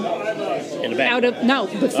just come in a bag.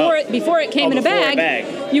 Before it came in a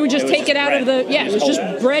bag, you would just take it out of the, it was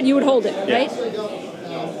just bread, you would hold it, right?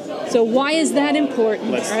 So why is that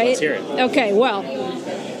important, right? Let's hear it. Okay, well,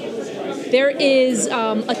 There is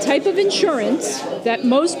a type of insurance that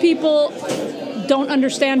most people don't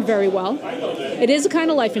understand very well. It is a kind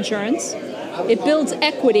of life insurance. It builds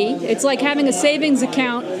equity. It's like having a savings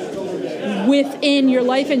account within your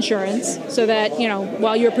life insurance so that,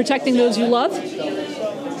 while you're protecting those you love,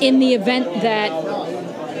 in the event that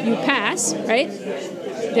you pass, right,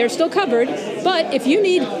 they're still covered. But if you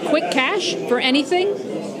need quick cash for anything,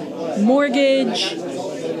 mortgage,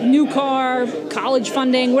 new car, college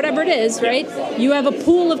funding, whatever it is, right, you have a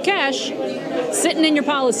pool of cash sitting in your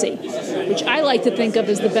policy, which I like to think of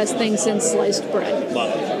as the best thing since sliced bread.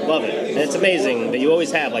 Love it. Love it. And it's amazing that you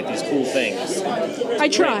always have like these cool things. I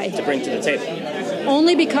try. To bring to the table.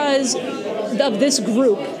 Only because of this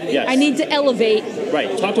group. Yes. I need to elevate.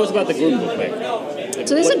 Right. Talk to us about the group real quick.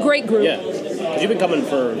 So this is a great group. Yeah. Because you've been coming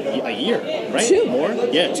for a year, right? 2. More?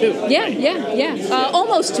 Yeah, 2. Yeah.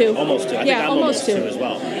 Almost 2. Almost 2. I think I'm almost 2 as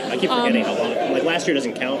well. I keep forgetting how long. Like last year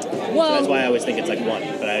doesn't count. So that's why I always think it's like 1,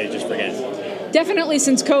 but I just forget. Definitely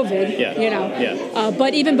since COVID,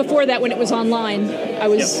 but even before that, when it was online, I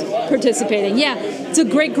was participating. Yeah, it's a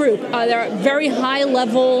great group. They're very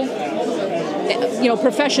high-level,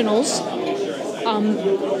 professionals,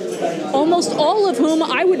 almost all of whom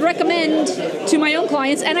I would recommend to my own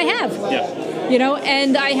clients, and I have. Yeah.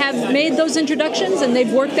 And I have made those introductions, and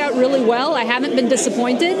they've worked out really well. I haven't been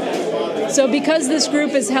disappointed. So because this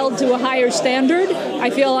group is held to a higher standard,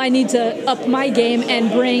 I feel I need to up my game and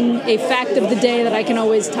bring a fact of the day that I can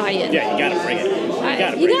always tie in. Yeah, you got to bring it.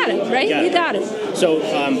 You got it, right? You got it. So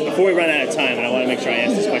before we run out of time, and I want to make sure I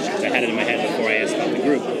ask this question because I had it in my head before I asked about the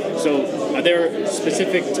group. So are there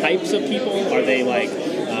specific types of people? Are they like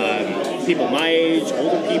people my age,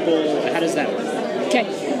 older people? How does that work?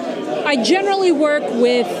 Okay. I generally work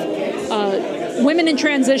with women in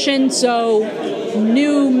transition, so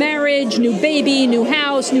new marriage, new baby, new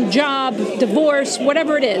house, new job, divorce,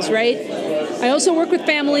 whatever it is, right? I also work with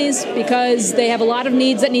families because they have a lot of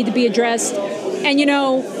needs that need to be addressed. And,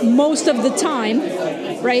 most of the time,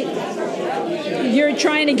 right, you're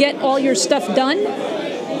trying to get all your stuff done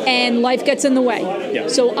and life gets in the way. Yeah.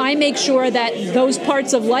 So I make sure that those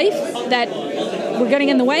parts of life that were getting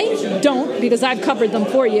in the way don't, because I've covered them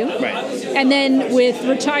for you. Right. And then with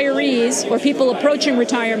retirees or people approaching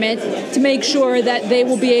retirement, to make sure that they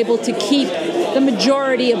will be able to keep the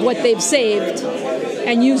majority of what they've saved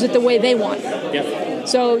and use it the way they want. Yeah.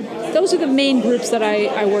 So those are the main groups that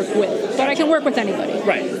I work with. But I can work with anybody.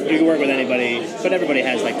 Right. You can work with anybody, but everybody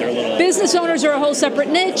has like their little... Business owners are a whole separate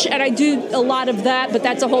niche, and I do a lot of that, but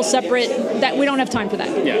that's a whole separate... that we don't have time for that.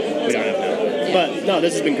 Yeah, we don't have time. But no,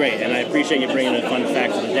 this has been great, and I appreciate you bringing a fun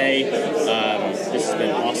fact of the day. This has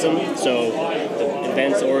been awesome. So the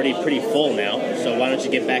event's already pretty full now. So why don't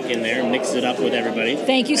you get back in there and mix it up with everybody?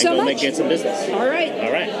 Thank you so much. And get some business. All right.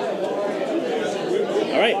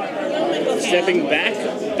 Stepping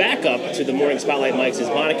back up to the Morning Spotlight mics is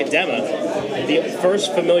Monica Dema, the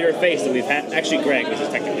first familiar face that we've had. Actually, Greg, this is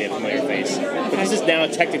technically a familiar face. But this is now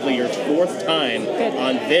technically your 4th time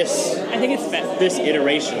on this. I think it's 5th. This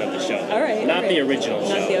iteration of the show. All right. Not the original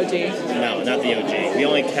show. Not the OG. No, not the OG. We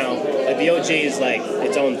only count. Like, the OG is like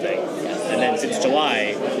its own thing. And then since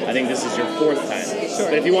July, I think this is your 4th time. Sure.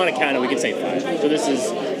 But if you want to count it, we can say 5. So this is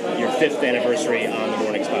your 5th anniversary on the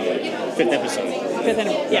Morning Spotlight. 5th episode. 5th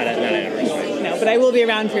anniversary. Yeah. Not anniversary. No, but I will be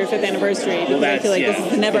around for your 5th anniversry because I feel like this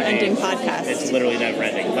is a never-ending podcast. It's literally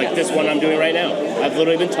never-ending. Like this one I'm doing right now. I've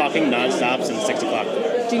literally been talking nonstop since 6 o'clock.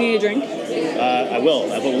 Do you need a drink? I will.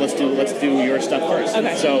 Let's do your stuff first.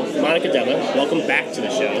 Okay. So, Monica Dema, welcome back to the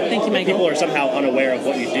show. Thank you, Michael. If people are somehow unaware of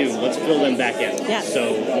what you do, let's fill them back in. Yeah.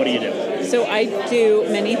 So, what do you do? So I do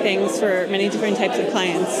many things for many different types of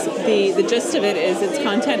clients. The gist of it is it's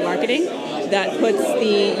content marketing that puts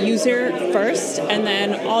the user first and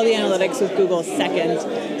then all the analytics with Google second,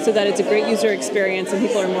 so that it's a great user experience and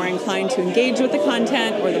people are more inclined to engage with the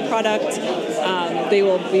content or the product. They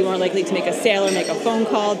will be more likely to make a sale or make a phone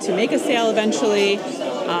call to make a sale eventually.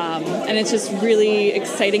 And it's just really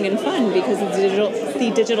exciting and fun because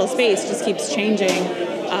the digital space just keeps changing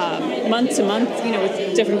month to month,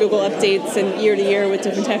 with different Google updates and year to year with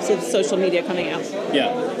different types of social media coming out.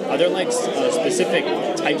 Yeah. Are there like specific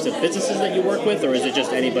types of businesses that you work with, or is it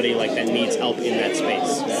just anybody like that needs help in that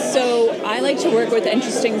space? So I like to work with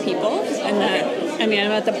interesting people, and I'm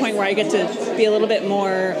at the point where I get to be a little bit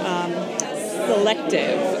more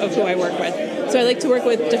selective of who I work with. So I like to work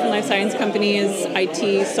with different life science companies,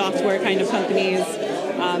 IT, software kind of companies,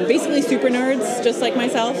 basically super nerds, just like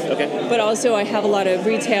myself. Okay. But also I have a lot of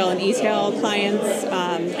retail and e-tail clients.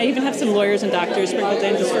 I even have some lawyers and doctors sprinkled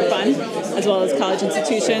in just for fun, as well as college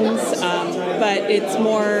institutions. But it's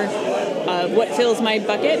more what fills my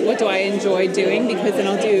bucket, what do I enjoy doing, because then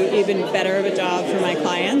I'll do even better of a job for my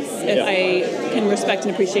clients if I can respect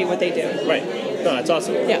and appreciate what they do. Right. No, that's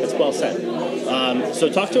awesome. Yeah. That's well said. So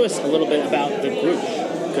talk to us a little bit about the group,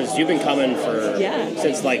 because you've been coming for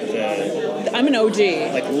since like I'm an OG.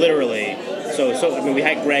 Like literally. So I mean, we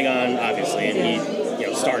had Greg on obviously, and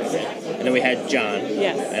he started it, and then we had John.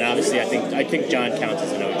 Yes. And obviously, I think John counts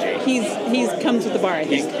as an OG. He's comes with the bar. I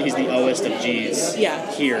think. He's the Oest of G's.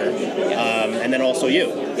 Here. And then also you.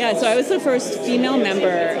 Yeah. So I was the first female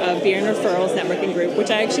member of Beer and Referrals networking group, which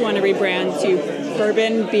I actually want to rebrand to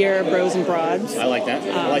Bourbon, Beer, Bros, and Broads. I like that.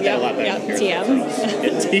 I like that a lot better. TM.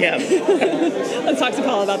 TM. Let's talk to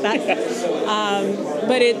Paul about that.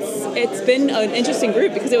 But it's been an interesting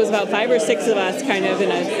group because it was about 5 or 6 of us kind of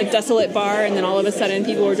in a desolate bar, and then all of a sudden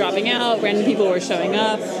people were dropping out, random people were showing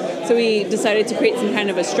up. So we decided to create some kind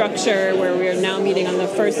of a structure where we are now meeting on the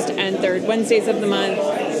first and third Wednesdays of the month.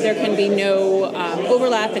 There can be no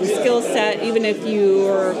overlap in skill set. Even if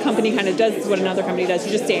your company kind of does what another company does,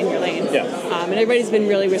 you just stay in your lane. Yeah. And everybody's been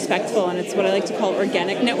really respectful, and it's what I like to call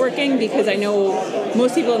organic networking, because I know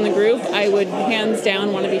most people in the group I would hands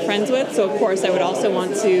down want to be friends with. So of course I would also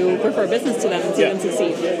want to refer business to them and see them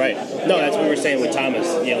succeed. Right. No, that's what we were saying with Thomas.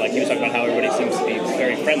 Like he was talking about how everybody seems to be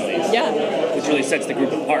very friendly. Yeah. Which really sets the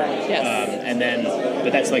group apart. Yes.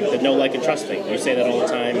 But that's like the know, like, and trust thing. You say that all the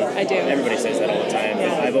time. I do. Everybody says that all the time.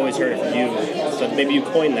 Yeah. I've always heard it from you. So maybe you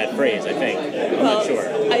coined that phrase, I think. I'm not sure.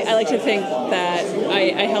 I like to think that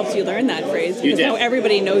I helped you learn that phrase. Because now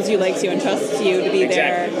everybody knows you, likes you, and trusts you to be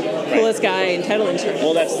their coolest guy in title insurance.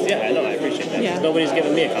 Well, I know, I appreciate that. Yeah. Nobody's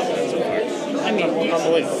given me a compliment so far. I mean,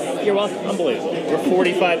 unbelievable. You're welcome. Unbelievable. We're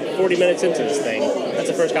 40 minutes into this thing. That's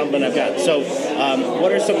the first compliment I've got. So,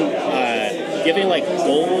 what are some, giving like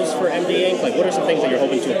goals for MD Inc.? Like, what are some things that you're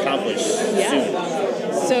hoping to accomplish soon?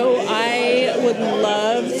 So, I would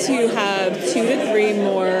love to have 2 to 3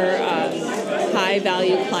 more high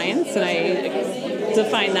value clients, and I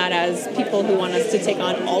define that as people who want us to take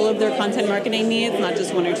on all of their content marketing needs, not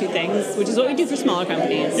just 1 or 2 things, which is what we do for smaller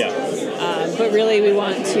companies. Yeah. But really, we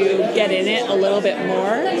want to get in it a little bit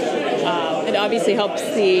more. It obviously helps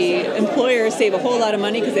the employer save a whole lot of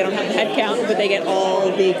money because they don't have the head count, but they get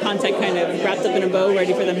all the content kind of wrapped up in a bow,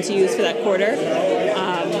 ready for them to use for that quarter.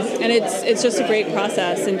 And it's just a great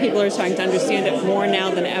process, and people are starting to understand it more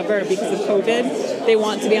now than ever because of COVID. They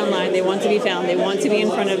want to be online, they want to be found, they want to be in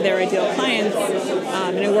front of their ideal clients,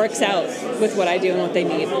 and it works out with what I do and what they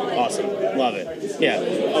need. Awesome. Love it. Yeah.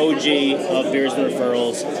 OG of Beers and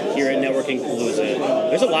Referrals here at Networking Palooza.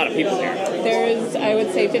 There's a lot of people here. There's, I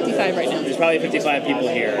would say, 55 right now. There's probably 55 people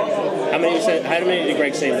here. How many did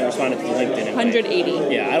Greg say that responded to the LinkedIn invite?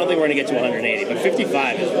 180. Yeah, I don't think we're going to get to 180, but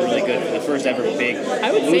 55 is really good for the first ever big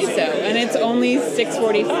I would say so, and it's only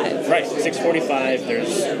 6:45. Right, 6:45,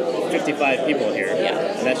 there's 55 people here. Yeah.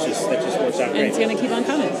 And that just works out great. And it's going to keep on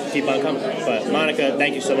coming. Keep on coming. But Monica,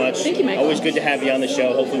 thank you so much. Thank you, Mike. Always good to have you on the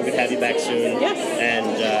show. Hopefully we could have you back soon. Yes.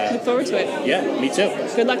 And look forward to it. Yeah, me too.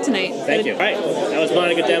 Good luck tonight. Thank you. All right, that was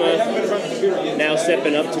Monica Dema. Now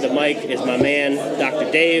stepping up to the mic is my man,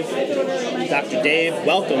 Dr. Dave. Dr. Dave,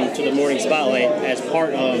 welcome to the Morning Spotlight as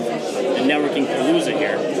part of the Networking Palooza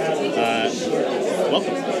here.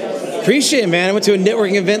 Welcome. Appreciate it, man. I went to a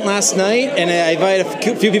networking event last night, and I invited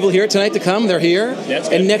a few people here tonight to come. They're here. That's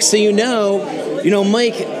good. And next thing you know,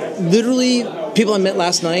 Mike, literally people I met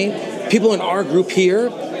last night, people in our group here,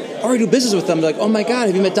 I already do business with them. They're like, oh my God,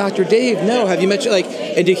 have you met Dr. Dave? No. Have you met,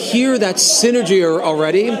 and to hear that synergy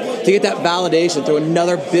already, to get that validation through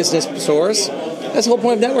another business source, that's the whole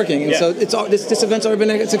point of networking. And so this event's already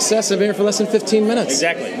been a success. I've been here for less than 15 minutes.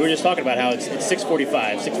 Exactly. We were just talking about how it's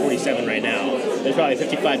 6:45, 6:47 right now. There's probably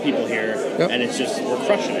 55 people here, and it's just, we're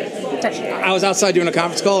crushing it. I was outside doing a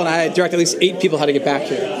conference call, and I had directed at least 8 people how to get back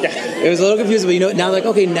here. Yeah. It was a little confusing, but now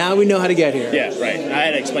now we know how to get here. Yeah, right. I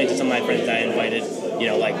had to explain to some of my friends I invited,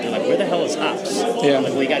 they're like, where the hell is Hops? Yeah.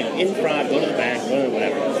 Like, well, you got to go in front, go to the back, go to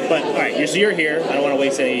whatever. But, all right, so you're here. I don't want to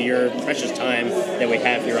waste any of your precious time that we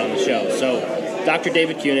have here on the show. So, Dr.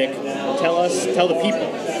 David Koenig, tell the people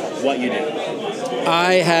what you do.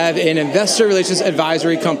 I have an investor relations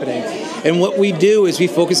advisory company, and what we do is we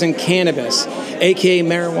focus on cannabis, aka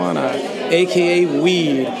marijuana, aka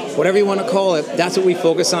weed, whatever you want to call it. That's what we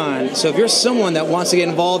focus on. So if you're someone that wants to get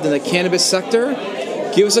involved in the cannabis sector,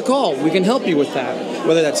 give us a call. We can help you with that.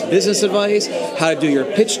 Whether that's business advice, how to do your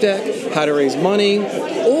pitch deck, how to raise money,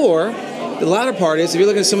 or the latter part is if you're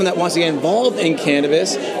looking at someone that wants to get involved in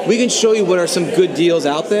cannabis, we can show you what are some good deals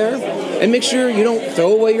out there and make sure you don't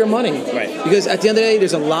throw away your money. Right. Because at the end of the day,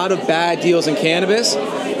 there's a lot of bad deals in cannabis,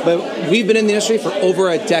 but we've been in the industry for over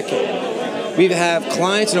a decade. We have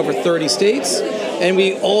clients in over 30 states. And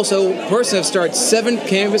we also personally have started 7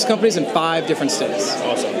 cannabis companies in 5 different states.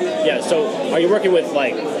 Awesome. Yeah. So, are you working with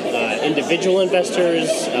like individual investors?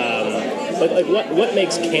 Like what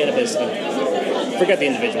makes cannabis? Forget the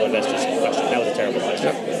individual investors question. That was a terrible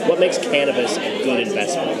question. What makes cannabis a good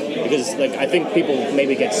investment? Because like I think people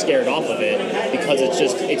maybe get scared off of it because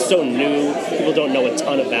it's so new. People don't know a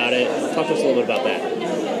ton about it. Talk to us a little bit about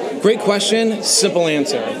that. Great question. Simple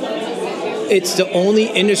answer. It's the only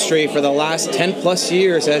industry for the last 10 plus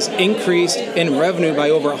years that has increased in revenue by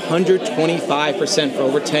over 125% for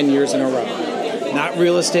over 10 years in a row. Not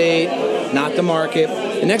real estate, not the market.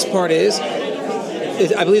 The next part is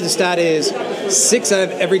I believe the stat is 6 out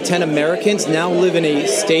of every 10 Americans now live in a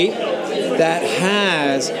state that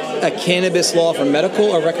has a cannabis law for medical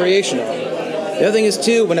or recreational. The other thing is,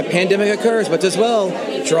 too, when a pandemic occurs, but as well,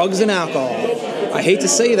 drugs and alcohol. I hate to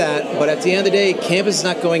say that, but at the end of the day, cannabis is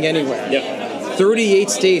not going anywhere. Yep. 38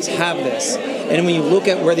 states have this. And when you look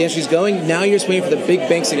at where the industry is going, now you're just waiting for the big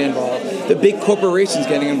banks to get involved, the big corporations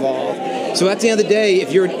getting involved. So at the end of the day,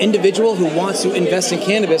 if you're an individual who wants to invest in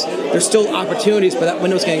cannabis, there's still opportunities, but that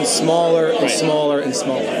window's getting smaller and smaller and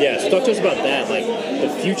smaller. Yeah, so talk to us about that, like the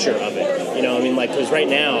future of it. You know, I mean, like, because right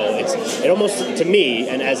now, it almost, to me,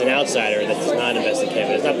 and as an outsider that does not invest in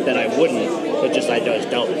cannabis, not that I wouldn't, but just I just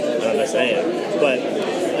don't invest in it. But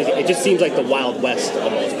like, it just seems like the Wild West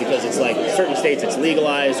almost, because it's like certain states it's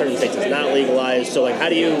legalized, certain states it's not legalized. So like, how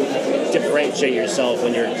do you differentiate yourself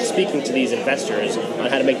when you're speaking to these investors on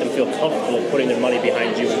how to make them feel comfortable putting their money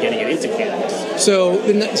behind you and getting it into cannabis? So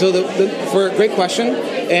for a great question,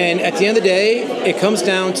 and at the end of the day, it comes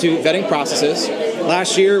down to vetting processes.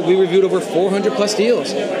 Last year, we reviewed over 400 plus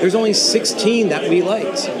deals. There's only 16 that we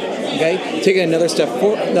liked. Okay, taking another step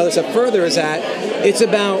further is that it's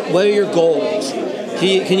about what are your goals.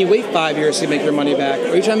 Can you wait 5 years to make your money back? Or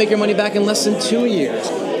are you trying to make your money back in less than 2 years?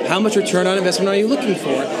 How much return on investment are you looking for?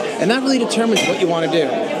 And that really determines what you want to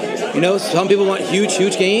do. You know, some people want huge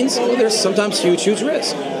gains. Well, there's sometimes huge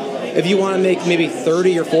risk. If you want to make maybe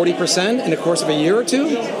 30 or 40% in the course of a year or two,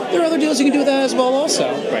 there are other deals you can do with that as well also.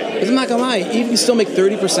 Right. Because I'm not going to lie, you can still make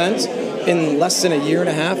 30% in less than a year and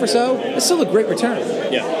a half or so. It's still a great return.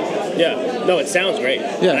 Yeah. No, it sounds great.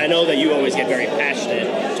 Yeah. And I know that you always get very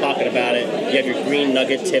passionate talking about it. You have your green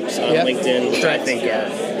nugget tips on LinkedIn, which I think are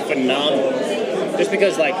phenomenal. Just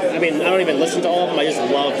because, like, I mean, I don't even listen to all of them. I just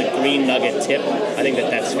love the green nugget tip. I think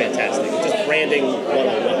that's fantastic. Just branding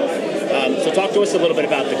 101. So talk to us a little bit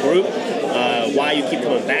about the group, why you keep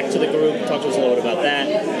coming back to the group. Talk to us a little bit about that,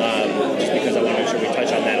 just because I want to make sure we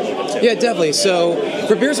touch on that a little bit too. Yeah, definitely. So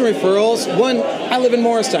for Beers and Referrals, I live in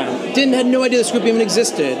Morristown. Had no idea this group even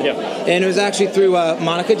existed. Yeah. And it was actually through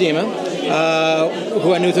Monica Dima,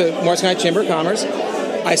 who I knew through Morristown County Chamber of Commerce.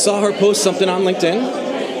 I saw her post something on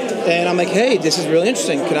LinkedIn, and I'm like, hey, this is really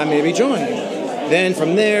interesting. Could I maybe join? Then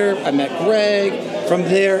from there, I met Greg. From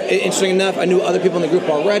there, interesting enough, I knew other people in the group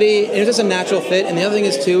already. And it was just a natural fit. And the other thing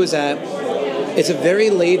is, too, is that it's a very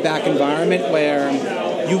laid-back environment where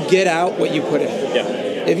you get out what you put in. Yeah.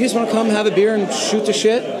 If you just want to come have a beer and shoot the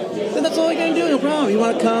shit, then that's all you're going to do, no problem. You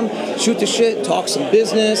want to come, shoot the shit, talk some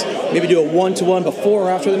business, maybe do a one-to-one before or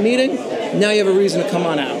after the meeting, now you have a reason to come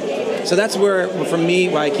on out. So that's where, for me,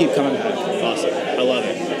 why I keep coming back. Awesome. I love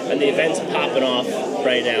it. And the event's popping off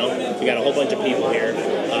right now. We got a whole bunch of people here.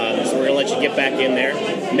 So we're going to let you get back in there,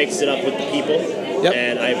 mix it up with the people. Yep.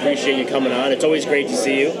 And I appreciate you coming on. It's always great to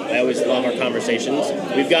see you. I always love our conversations.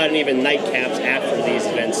 We've gotten even nightcaps after these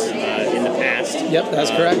events in the past. Yep,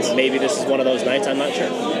 that's correct. Maybe this is one of those nights. I'm not sure.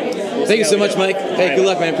 Thank you so much, Mike. Hey, good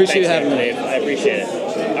luck, man. Appreciate you having me. Dave. I appreciate it.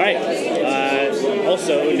 All right.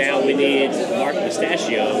 Also, now we need Mark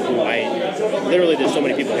Pistachio, who literally, there's so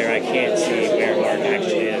many people here, I can't see where Mark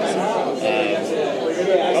actually is.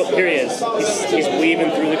 Here he is. He's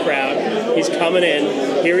weaving through the crowd. He's coming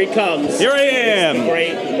in. Here he comes. Here I am. It's the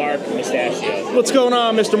great Mark Pistachio. What's going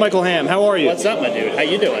on, Mr. Michael Ham? How are you? What's up, my dude? How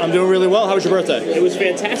you doing? I'm doing really well. How was your birthday? It was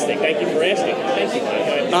fantastic. Thank you for asking. Thank you,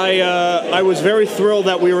 Mike. I was very thrilled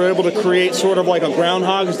that we were able to create sort of like a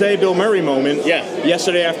Groundhog's Day Bill Murray moment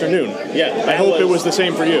yesterday afternoon. Yeah. I hope it was the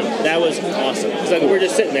same for you. That was awesome. So we're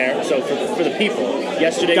just sitting there. So for the people,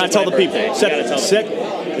 yesterday was my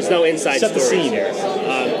birthday. There's no inside set the stories scene here.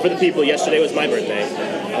 For the people, yesterday was my birthday.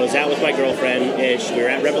 I was out with my girlfriend-ish. We were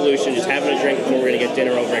at Revolution, just having a drink before we were going to get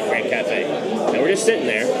dinner over at Grand Cafe. And we're just sitting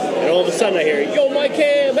there, and all of a sudden I hear, "Yo, Mike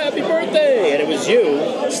Ham, happy birthday!" And it was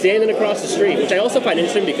you standing across the street, which I also find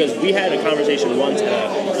interesting because we had a conversation once at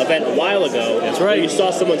an event a while ago. That's right. Where you saw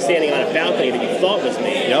someone standing on a balcony that you thought was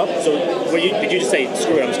me. Yep. So did you just say,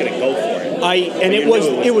 "Screw it, I'm just going to go for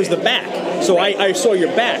it"? It was the back. So right. I saw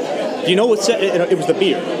your back. Do you know what? It was the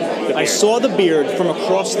beard. I saw the beard from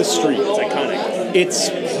across the street. It's iconic. it's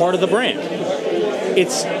part of the brand.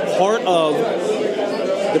 It's part of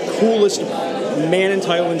the coolest man in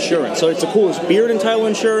title insurance. So it's the coolest beard in title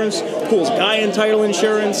insurance, the coolest guy in title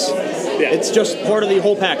insurance. Yeah. It's just part of the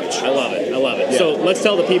whole package. I love it. I love it. Yeah. So let's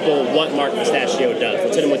tell the people what Mark Mustachio does.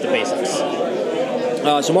 Let's hit him with the basics.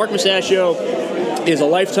 So Mark Mustachio is a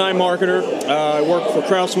lifetime marketer. I work for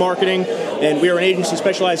Kraus Marketing, and we are an agency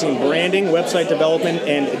specializing in branding, website development,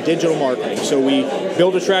 and digital marketing. So we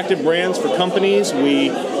build attractive brands for companies. We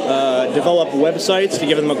develop websites to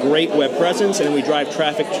give them a great web presence, and we drive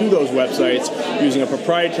traffic to those websites using a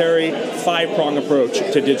proprietary 5-prong approach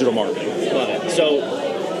to digital marketing. Love it.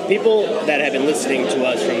 So people that have been listening to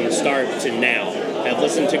us from the start to now have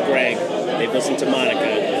listened to Greg, they've listened to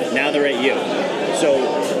Monica, now they're at you. So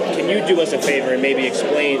can you do us a favor and maybe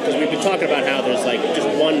explain, because we've been talking about how there's like just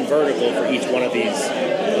one vertical for each one of these,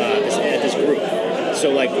 this group. So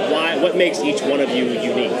like what makes each one of you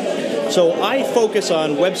unique? So I focus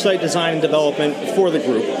on website design and development for the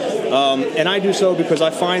group. And I do so because I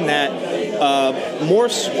find that more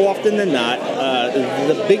often than not,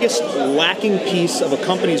 the biggest lacking piece of a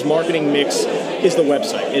company's marketing mix is the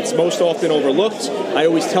website. It's most often overlooked. I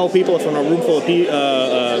always tell people, if I'm in a room full of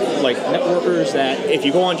like networkers, that if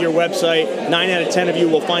you go onto your website, 9 out of 10 of you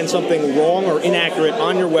will find something wrong or inaccurate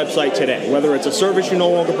on your website today. Whether it's a service you no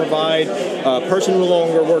longer provide, a person who no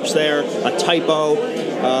longer works there, a typo.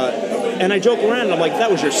 And I joke around, and I'm like,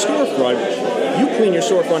 that was your storefront. You clean your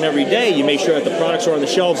storefront every day. You make sure that the products are on the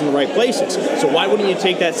shelves in the right places. So why wouldn't you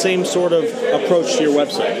take that same sort of approach to your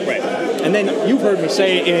website? Right. And then you've heard me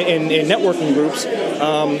say in networking groups,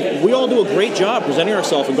 we all do a great job presenting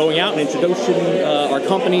ourselves and going out and introducing our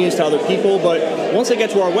companies to other people. But once they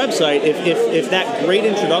get to our website, if that great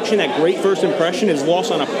introduction, that great first impression is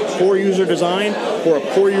lost on a poor user design or a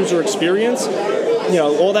poor user experience,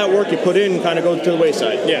 all that work you put in kind of goes to the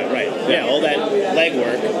wayside. Yeah, right. Yeah, all that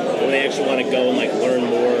legwork, when they actually want to go and like learn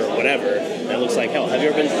more or whatever, that looks like hell. Have you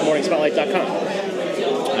ever been to morningspotlight.com?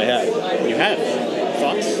 I have. You have?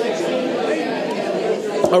 Thoughts?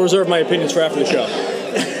 I'll reserve my opinions for after the show.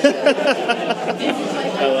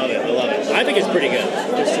 I love it. I think it's pretty good,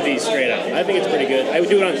 just to be straight up. I think it's pretty good. I would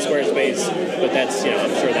do it on Squarespace, but that's,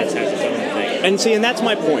 I'm sure that has its own thing. And that's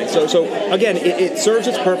my point. So again, it serves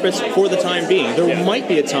its purpose for the time being. There might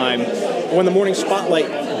be a time when the Morning Spotlight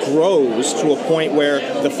grows to a point where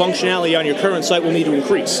the functionality on your current site will need to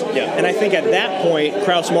increase. Yeah. And I think at that point,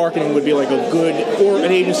 Kraus Marketing would be like a good, or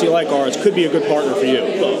an agency like ours could be a good partner for you.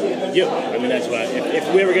 Well, I mean, that's what,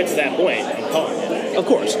 if we ever get to that point, I'm calling it. Of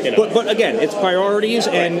course. But again, it's priorities,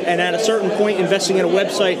 and at a certain point, investing in a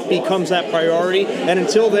website becomes that priority. And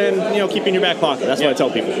until then, keep it in your back pocket. That's what I tell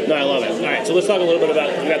people. No, I love it. All right, so let's talk a little bit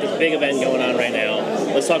about, we've got this big event going on right now.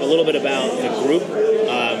 Let's talk a little bit about the group,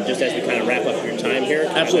 just as we kind of wrap up your time here.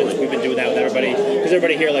 Absolutely. We've been doing that with everybody, because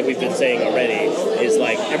everybody here, like we've been saying already, is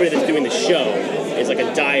like, everybody that's doing the show is like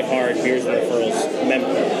a die-hard Beers and Referrals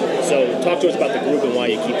member. So talk to us about the group and why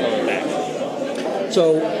you keep coming back.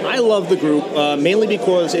 So I love the group mainly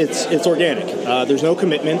because it's organic. There's no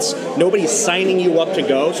commitments. Nobody's signing you up to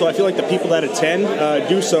go. So I feel like the people that attend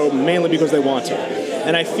do so mainly because they want to.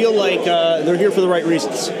 And I feel like they're here for the right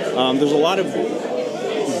reasons. There's a lot of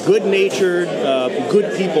good-natured,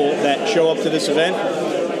 good people that show up to this event.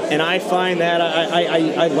 And I find that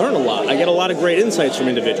I learn a lot. I get a lot of great insights from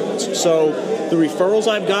individuals. So the referrals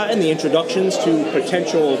I've gotten, the introductions to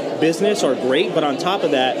potential business are great. But on top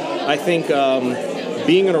of that, I think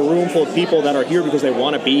being in a room full of people that are here because they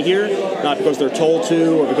want to be here, not because they're told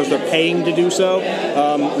to or because they're paying to do so,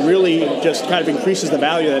 really just kind of increases the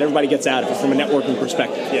value that everybody gets out of it from a networking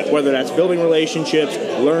perspective. Yeah. Whether that's building relationships,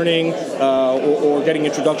 learning, or getting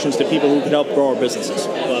introductions to people who can help grow our businesses.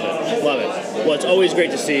 Love it. Well, it's always great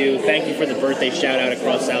to see you. Thank you for the birthday shout-out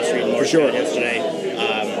across South Street in Morristown yesterday.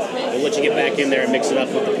 We'll let you get back in there and mix it up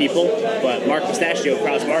with the people. But Mark Mustachio,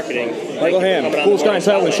 Kraus Marketing. Michael Ham, coolest guy in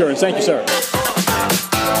title insurance. Thank you, sir.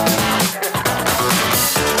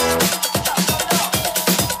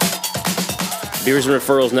 Beers and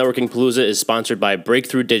Referrals Networking Palooza is sponsored by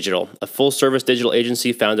Breakthrough Digital, a full-service digital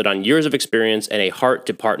agency founded on years of experience and a heart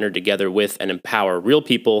to partner together with and empower real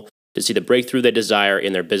people to see the breakthrough they desire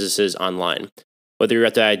in their businesses online. Whether you're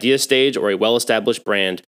at the idea stage or a well-established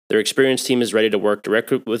brand, their experienced team is ready to work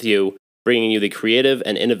directly with you, bringing you the creative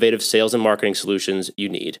and innovative sales and marketing solutions you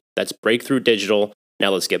need. That's Breakthrough Digital. Now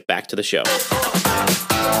let's get back to the show.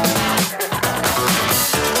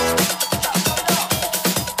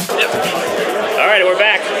 All right, we're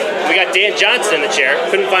back. We got Dan Johnson in the chair.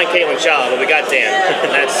 Couldn't find Caitlin Shaw, but we got Dan.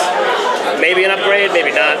 That's maybe an upgrade,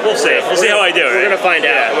 maybe not. We'll see. We'll see how I do. We're going to find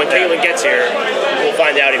out. And when Caitlin gets here, we'll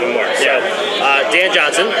find out even more. So, Dan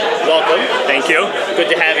Johnson, welcome. Thank you.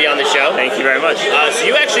 Good to have you on the show. Thank you very much. So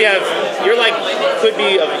you actually you're like, could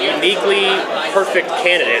be a uniquely perfect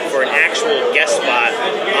candidate for an actual guest spot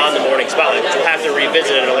on the Morning Spotlight, which we'll have to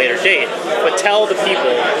revisit at a later date. But tell the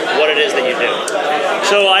people what it is that you do.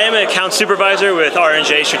 So I am an account supervisor with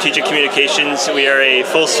R&J Strategic Communications. We are a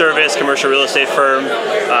full-service commercial real estate firm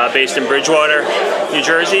based in Bridgewater, New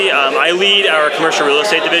Jersey. I lead our commercial real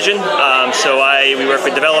estate division. We work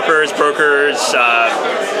with developers, brokers,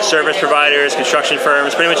 service providers, construction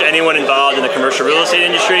firms, pretty much anyone involved in the commercial real estate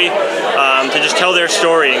industry to just tell their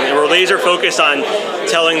story. And we're laser focused on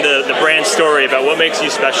telling the brand story about what makes you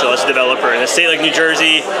special as a developer. In a state like New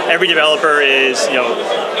Jersey, every developer is,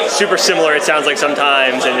 super similar, it sounds like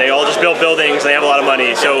sometimes, and they all just build buildings and they have a lot of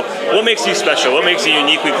money. So what makes you special? What makes you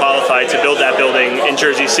uniquely qualified to build that building in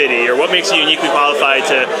Jersey City? Or what makes you uniquely qualified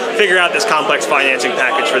to figure out this complex financing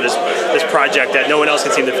package for this project that no one else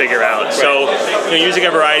can seem to figure out? So using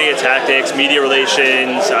a variety of tactics, media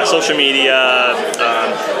relations, social media,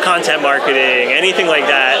 content marketing, anything like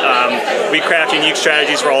that, we craft unique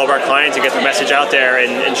strategies for all of our clients to get the message out there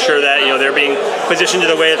and ensure that they're being positioned in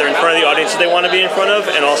the way that they're in front of the audience that they want to be in front of,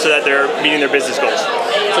 and also that they're meeting their business goals.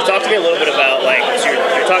 So talk to me a little bit about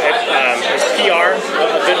you're talking. Is PR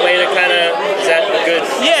a good way to is that a good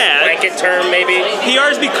blanket term maybe?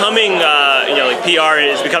 PR is becoming PR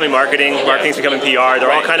is becoming marketing. Marketing is becoming PR.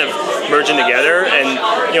 They're all kind of merging together. And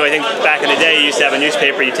I think back in the day, you used to have a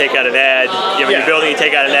newspaper. You take out an ad. You have a new building. You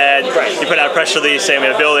take out an ad. Right. You put out a press release saying we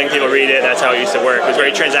have a building. People read it. That's how it used to work. It was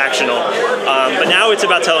very transactional. But now it's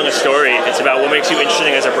about telling a story. It's about what makes you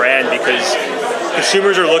interesting as a brand, because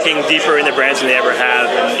consumers are looking deeper into brands than they ever have,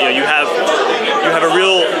 and you have a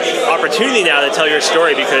real opportunity now to tell your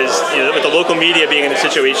story, because with the local media being in the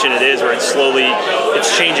situation it is, where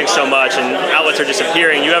it's changing so much and outlets are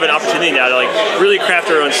disappearing, you have an opportunity now to really craft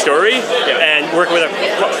your own story. And working with a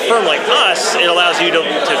firm like us, it allows you to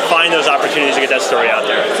find those opportunities to get that story out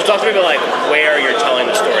there. So talk to me about where you're telling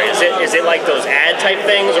the story. Is it like those ad type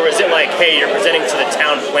things, or is it like, hey, you're presenting to the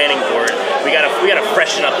town planning board, we gotta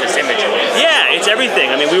freshen up this image a little bit? Yeah, it's everything.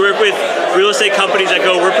 I mean, we work with real estate companies that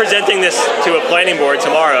go, we're presenting this to a planning board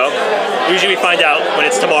tomorrow. Usually we find out when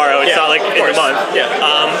it's tomorrow. It's not like in the month. Yeah.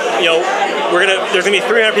 There's gonna be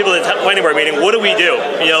 300 people at the planning board meeting. What do we do?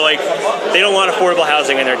 They don't want affordable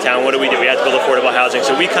housing in their town. What do? We have to build affordable housing.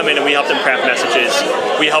 So we come in and we help them craft messages.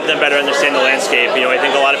 We help them better understand the landscape. I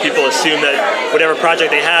think a lot of people assume that whatever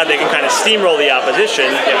project they have, they can kind of steamroll the opposition.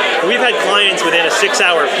 We've had clients within a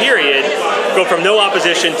 6-hour period go from no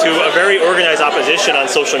opposition to a very organized opposition on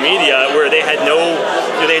social media, where they had no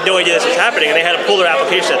idea this was happening, and they had to pull their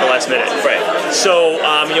application at the last minute. Right. So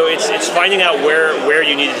it's finding out where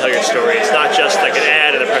you need to tell your story. It's not just like an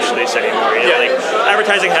ad and a press release anymore.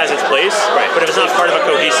 Advertising has its place, but if it's not part of a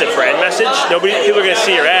cohesive brand message, people are going to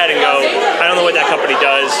see your ad and go, I don't know what that company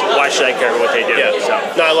does. Why should I care about what they do? Yeah. So.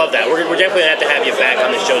 No, I love that. We're definitely going to have you back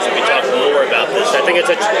on the show so we can talk more about this. I think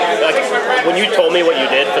it's when you told me what you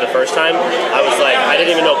did for the first time, I was like, I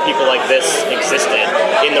didn't even know people like this existed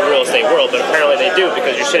in the real estate world, but apparently they do,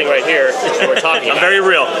 because you're sitting right here and we're talking. I'm very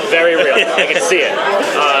real. Very real. I can see it.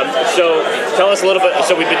 So tell us a little bit.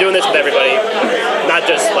 So we've been doing this with everybody, not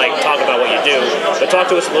just talk about what you do, but talk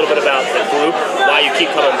to us a little bit about the group, why you keep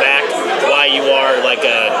coming back, why you are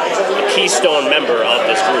a keystone member of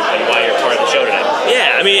this group, and why you're part of the show today.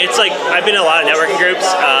 Yeah, I mean, it's I've been in a lot of networking groups,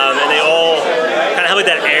 and they all kind of have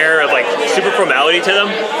that air of super formality to them,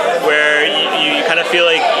 where you kind of feel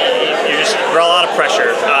like you're a lot of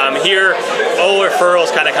pressure. Here, all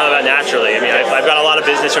referrals kind of come about naturally. I mean, I've got a lot of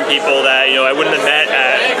business from people that I wouldn't have met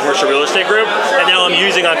at a commercial real estate group, and now I'm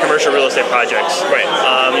using on commercial real estate projects. Right.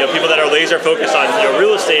 People that are laser focused on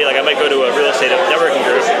real estate. I might go to a real estate networking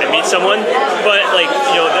group and meet someone, but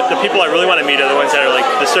the people I really want to meet are the ones that are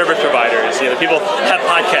the service providers. The people that have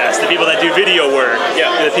podcasts, the people that do video work.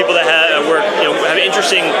 Yeah. The people that have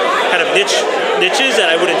interesting kind of niches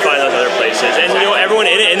that I wouldn't find those other places. And everyone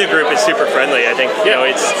in the group is super friendly. I think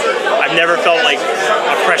I've never felt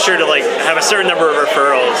a pressure to have a certain number of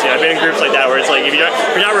referrals. I've been in groups like that where it's if you're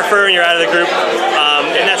not referring, you're out of the group,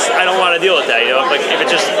 and I don't want to deal with that. If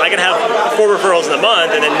it's just I can have 4 referrals in a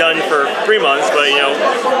month and then none for 3 months, but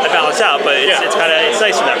I balance out. But it's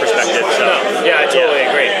nice from that perspective. So I totally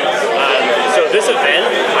agree. So this event,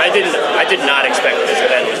 I did not expect that this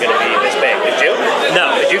event was going to be this big. Did you?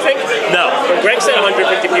 No. Did you think? No. When Greg said 150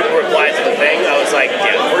 people replied to the thing, I was like,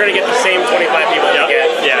 we're going to get the same 25 people we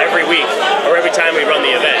get every week or every time we run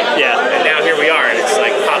the event. Yeah. And now here we are, and it's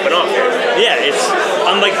popping off. Yeah,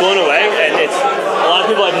 I'm blown away, and it's a lot of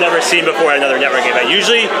people I've never seen before at another networking event.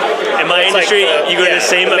 Usually, in my industry, you go to the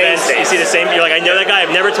same events, you see the same. You're like, I know that guy.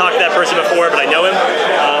 I've never talked to that person before, but I know him.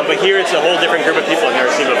 But here, it's a whole different group of people I've never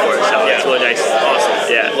seen before. So it's really nice. Awesome.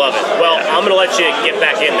 Yeah, love it. Well, I'm gonna let you get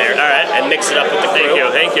back in there. All right, and mix it up with the crew.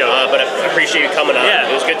 Thank you. But I appreciate you coming on. Yeah,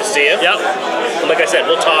 it was good to see you. Yep. And like I said,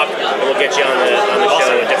 we'll talk and we'll get you on the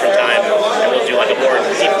show at a different time, and we'll do like a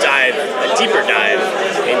deeper dive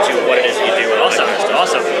into what it is that you do.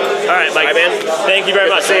 Awesome. All right, Mike. All right, man. Thank you very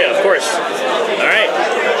much. See you, of course. All right.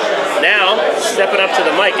 Now, stepping up to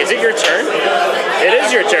the mic. Is it your turn? It is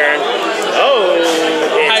your turn. Oh,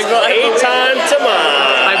 it's Eitan Taman.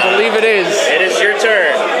 I believe it is. It is your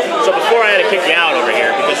turn. So before I had to kick you out over here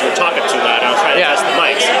because you were talking too loud, I was trying to test the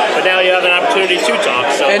mics. But now you have an opportunity to talk.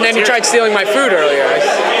 So and then you tried stealing my food earlier.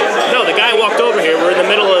 No, the guy walked over here. We're in the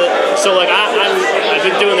middle of. So like I've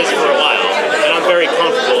been doing this for a while, and I'm very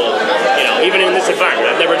comfortable. You know, even in this environment,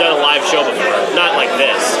 I've never done a live show before, not like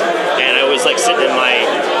this. And I was like sitting in my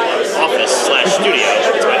office/studio,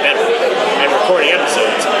 it's my bedroom, and recording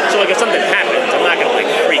episodes. So like if something happens, I'm not gonna like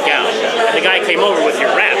freak out. And the guy came over with your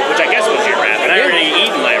wrap, which I guess was your wrap, and I already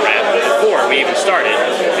eaten my wrap before we even started.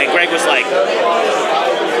 And Greg was like,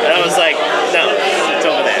 and I was like, no, it's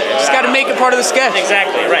over there. Just got to make it part of the sketch.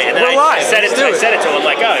 Exactly, right. And then I said it to him,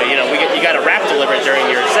 like, oh, you know, you got a wrap delivered during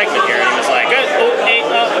your segment here, and he was like,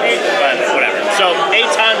 but whatever. So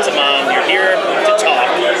Eitan Taman, you're here to talk.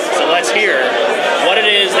 So let's hear what it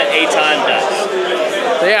is that Eitan does.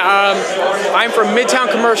 I'm from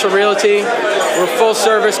Midtown Commercial Realty. We're a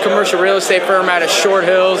full-service commercial real estate firm out of Short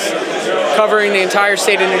Hills, covering the entire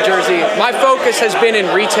state of New Jersey. My focus has been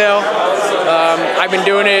in retail. I've been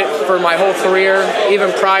doing it for my whole career,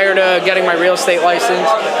 even prior to getting my real estate license.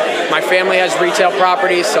 My family has retail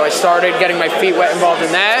properties, so I started getting my feet wet involved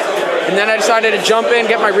in that. And then I decided to jump in,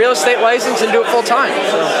 get my real estate license, and do it full-time.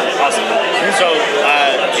 Awesome. So,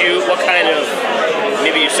 what kind of,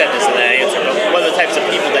 maybe you said this in that answer, but what are the types of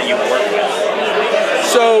people that you work with?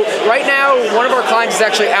 So right now, one of our clients is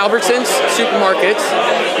actually Albertsons Supermarkets.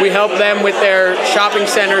 We help them with their shopping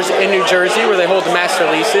centers in New Jersey where they hold the master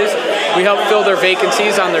leases. We help fill their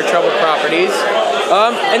vacancies on their troubled properties.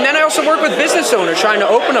 And then I also work with business owners trying to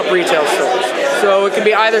open up retail stores. So it can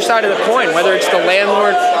be either side of the coin, whether it's the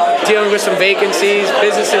landlord dealing with some vacancies,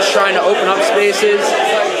 businesses trying to open up spaces,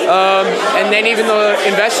 and then even the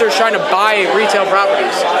investors trying to buy retail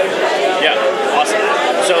properties. Yeah, awesome.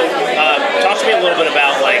 So talk to me a little bit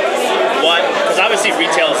about like what, because obviously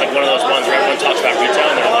retail is like one of those ones where everyone talks about retail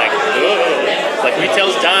and they're like, ooh, like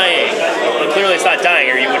retail's dying. But clearly it's not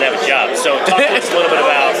dying or you wouldn't have a job. So talk to us a little bit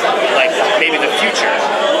about like maybe the future.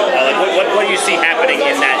 Like what do you see happening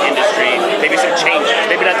in that industry? Maybe some changes.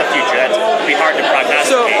 Maybe not the future. That'd be hard to prognosticate.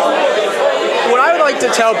 So what I would like to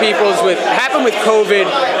tell people is what happened with COVID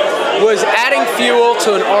was adding fuel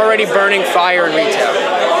to an already burning fire in retail.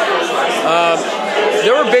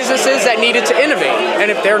 There were businesses that needed to innovate, and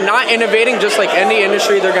if they're not innovating, just like any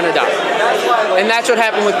industry, they're going to die. And that's what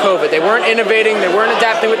happened with COVID. They weren't innovating, they weren't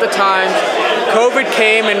adapting with the times. COVID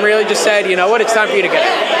came and really just said, you know what, it's time for you to get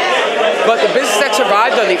out. But the businesses that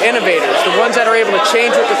survived are the innovators, the ones that are able to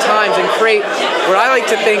change with the times and create what I like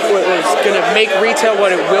to think what was going to make retail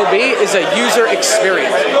what it will be is a user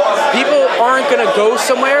experience. People aren't going to go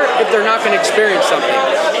somewhere if they're not going to experience something,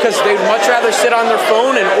 because they'd much rather sit on their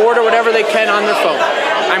phone and order whatever they can on their phone.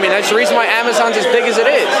 I mean, that's the reason why Amazon's as big as it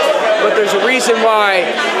is. But there's a reason why,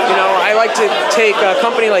 you know, I like to take a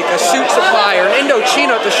company like a Suit Supply or an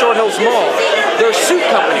Indochino at the Short Hills Mall. They're a suit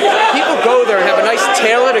company. People go there and have a nice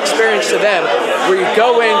tailored experience to them, where you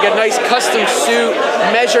go in, get a nice custom suit,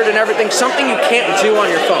 measured and everything, something you can't do on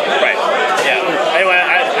your phone. Right. Yeah. Anyway,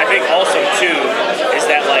 I think also too is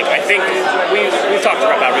that like I think we've talked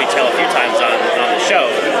about retail a few times on the show,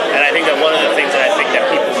 and I think that one of the things that I think that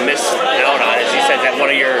people miss out on is you said that one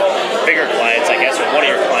of your bigger clients, I guess, or one of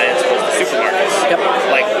your clients was the supermarkets. Yep.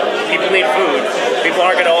 Like people need food. People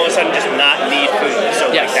aren't going to all of a sudden just not need food. So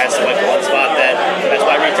like that's like one spot that's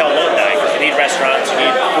why retail won't die, because you need restaurants, you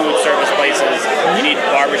need food service places, you need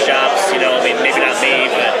barbershops. You know, I mean maybe not me,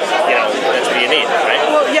 but you know that's what you need, right?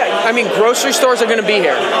 Well, yeah. I mean, grocery stores are going to be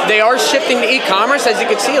here. They are shifting to e-commerce, as you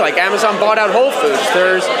can see. Like Amazon bought out Whole Foods.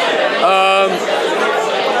 There's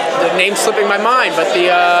the name's slipping my mind, but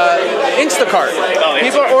the Instacart.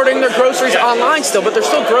 People are ordering their groceries online still, but there's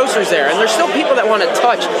still groceries there, and there's still people that want to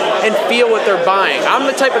touch and feel what they're buying. I'm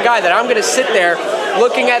the type of guy that I'm going to sit there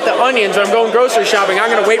looking at the onions when I'm going grocery shopping. I'm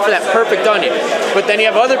going to wait for that perfect onion. But then you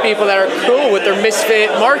have other people that are cool with their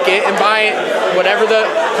misfit market and buy whatever the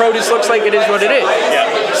produce looks like. It is what it is. Yeah.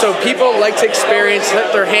 So people like to experience,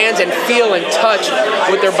 let their hands and feel and touch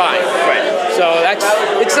what they're buying. Right. So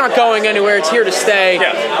it's not going anywhere. It's here to stay,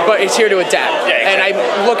 but it's here to adapt. Yeah, exactly. And I'm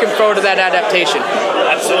looking forward to that adaptation.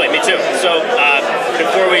 Absolutely, me too. So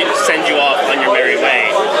before we send you off on your merry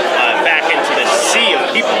way, back into the sea of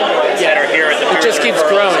people that are here at the It just keeps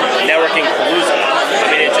Referrals growing. Networking Palooza. I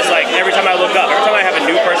mean, it's just like every time I look up, every time I have a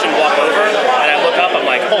new person walk over and I look up, I'm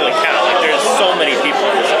like, holy cow, like there's so many people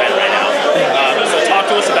at this event right now. So talk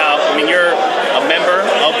to us about, I mean, you're a member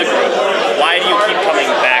of the group. Why do you keep coming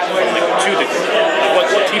back to the group? Like,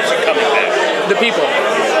 what keeps you coming back? The people.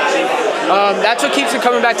 That's what keeps you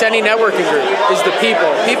coming back to any networking group, is the people.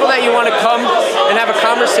 People that you want to come and have a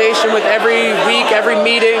conversation with every week, every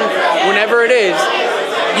meeting, whenever it is.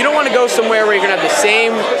 You don't want to go somewhere where you're going to have the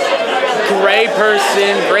same great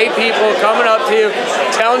person, great people coming up to you,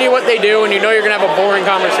 telling you what they do, and you know you're going to have a boring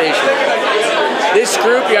conversation. This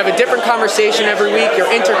group, you have a different conversation every week,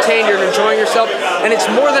 you're entertained, you're enjoying yourself, and it's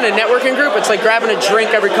more than a networking group, it's like grabbing a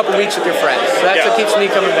drink every couple weeks with your friends. So that's what keeps me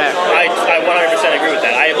coming back. I 100% agree with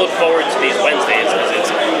that. I look forward to these Wednesdays because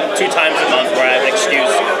it's 2 times a month where I have an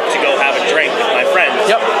excuse to go have a drink with my friends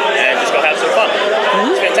and just go have some fun.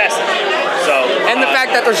 It's fantastic. So, and the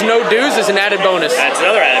fact that there's no dues is an added bonus. That's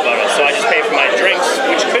another added bonus. So I just pay for my drinks,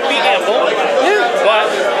 which could be ample, but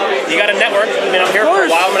you got to network. I mean, I'm here for a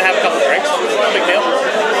while. I'm going to have a couple drinks. No big deal.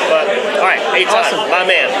 But, all right, Eitan, my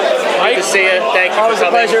man. Good to see you. Thank you for coming. Always a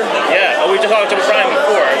pleasure. Yeah. We just talked to Brian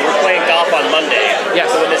before. We're playing golf on Monday. Yes.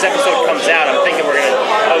 So when this episode comes out, I'm thinking we're going to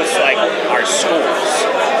host, like, our schools.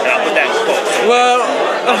 And I'll put that in quotes. Well,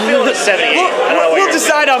 I'm feeling the 78. I don't know what we'll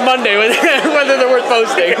decide on Monday whether they're worth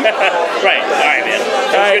posting. Right. All right, man.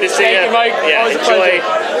 Good to see you. Thank you, Mike. Yeah, Always a enjoy.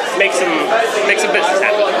 pleasure. Make some business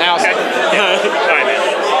happen. Awesome. Okay? Yeah. All right, man.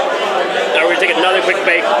 Now we're going to take another quick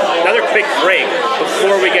break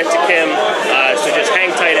before we get to Kim. So just hang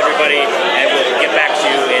tight, everybody, and we'll get back to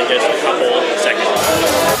you in just a couple seconds.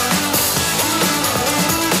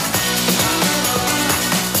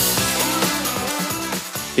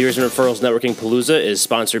 Here's Referrals Networking Palooza is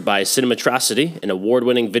sponsored by Cinematrocity, an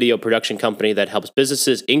award-winning video production company that helps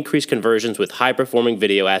businesses increase conversions with high-performing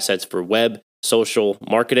video assets for web, social,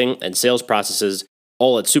 marketing, and sales processes,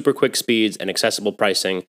 all at super quick speeds and accessible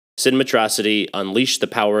pricing. Cinematrocity, unleash the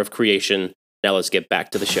power of creation. Now let's get back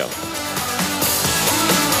to the show.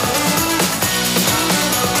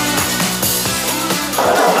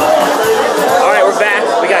 All right, we're back.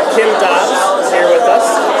 We got Kim Dobbs here with us.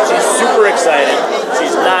 She's super excited.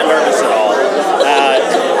 She's not nervous at all.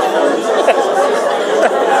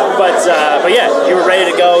 But yeah, you were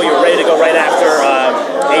ready to go. You were ready to go right after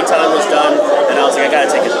Eitan was done, and I was like, I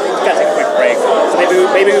gotta take a quick break. So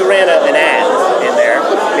maybe we ran an ad in there,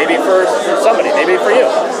 maybe for somebody, maybe for you.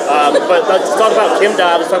 But let's talk about Kim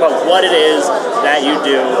Dobbs. Let's talk about what it is that you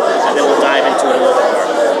do, and then we'll dive into it a little bit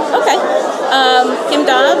more. Okay. Kim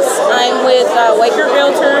Dobbs. I'm with Weicker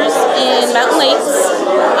Realtors in Mountain Lakes.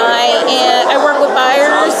 I work with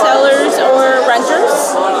buyers, sellers, or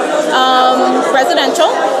renters,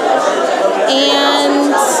 residential.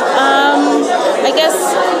 And I guess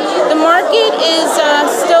the market is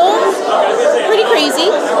still pretty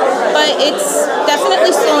crazy, but it's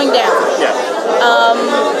definitely slowing down. Yeah.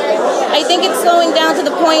 I think it's slowing down to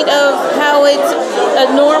the point of how it's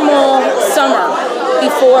a normal summer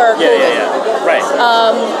before COVID. Yeah. Right.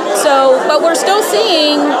 But we're still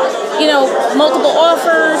seeing, multiple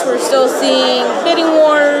offers. We're still seeing bidding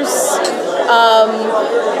wars.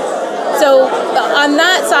 So on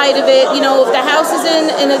that side of it, if the house is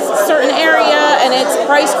in a certain area and it's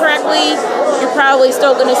priced correctly, you're probably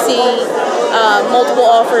still going to see multiple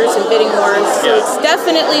offers and bidding wars. So it's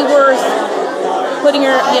definitely worth putting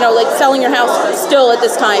selling your house still at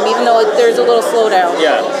this time, even though there's a little slowdown.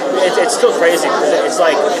 Yeah, it's still crazy because it's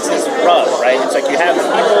this rub, right? It's like you have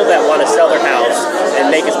people that want to sell their house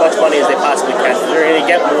and make as much money as they possibly can. So they're going to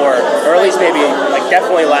get more, or at least maybe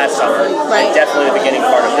definitely last summer, and definitely the beginning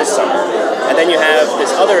part of this summer. And then you have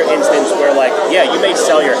this other instance where you may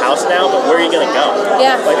sell your house now, but where are you going to go?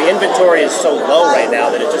 Yeah. Like the inventory is so low right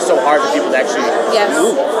now that it's just so hard for people to actually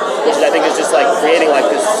move. Which I think is just creating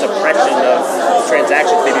this suppression of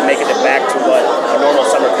transactions, maybe making it back to what a normal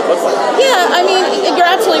summer could look like. Yeah, I mean, you're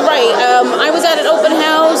absolutely right. I was at an open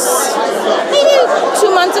house maybe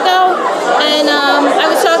 2 months ago, and I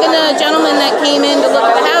was talking to a gentleman that came in to look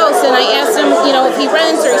at the house, and I asked him, if he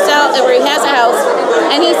rents or he has a house,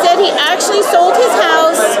 and he said he actually sold his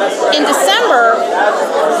house in December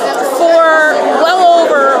for well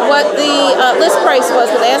over what the list price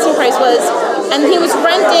was, what the asking price was, and he was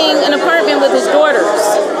renting an apartment with his daughters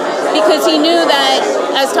because he knew that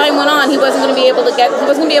as time went on, he wasn't going to be able to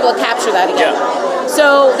capture that again. Yeah.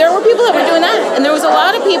 So there were people that were doing that, and there was a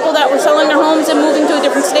lot of people that were selling their homes and moving to a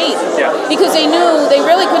different state because they knew they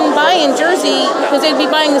really couldn't buy in Jersey because they'd be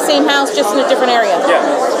buying the same house just in a different area. Yeah.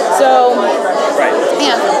 So. Right.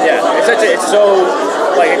 Yeah. Yeah. It's so.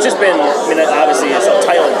 Like, it's just been, I mean, obviously it's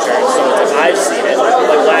title insurance, so it's like I've seen it.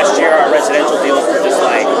 Like, last year, our residential deals were just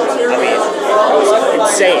like, I mean, it was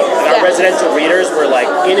insane. Like, our residential readers were,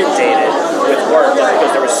 like, inundated with work just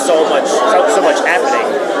because there was so much happening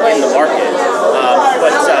in the market.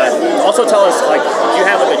 But also tell us, like, do you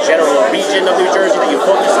have, like, a general region of New Jersey that you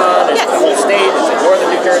focus on? Is it the whole state? Is it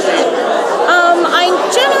northern New Jersey? I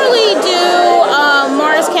generally do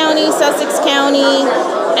Morris County, Sussex County,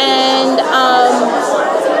 and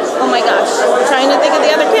oh my gosh, I'm trying to think of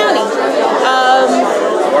the other county.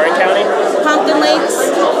 Warren County? Compton Lakes.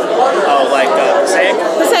 Oh, like Passaic?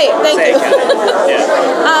 Passaic, thank you. Yeah.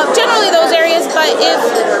 Generally those areas, but if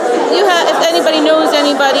anybody knows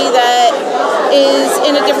anybody that is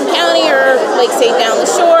in a different county or like say down the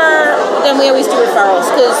shore, then we always do referrals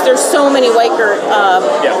because there's so many Weicker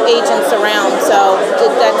agents around, so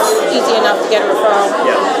that's easy enough to get a referral.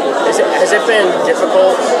 Yeah. Has it been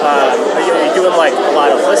difficult? Are you doing like a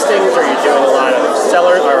lot of listings? Or are you doing a lot of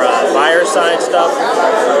seller or buyer side stuff?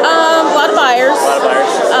 A lot of buyers. A lot of buyers.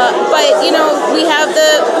 But you know, we have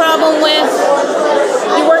the problem with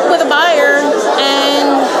you work with a buyer and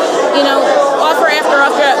you know offer after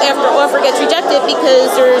offer gets rejected because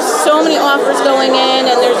there's so many offers going in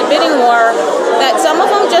and there's a bidding war that some of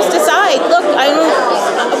them just decide, look,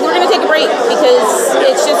 we're going to take a break because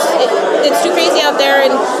it's too crazy out there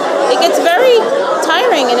and it gets very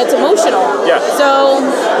tiring and it's emotional. Yeah. So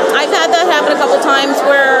I've had that happen a couple times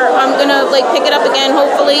where I'm going to like pick it up again,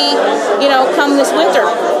 hopefully, you know, come this winter.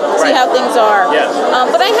 See how things are. Yeah.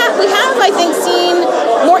 But we have, I think, seen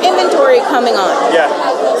more inventory coming on. Yeah.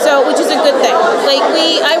 So, which is a good thing. Like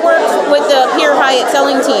I work with the Pier Hyatt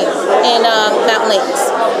selling team in Mountain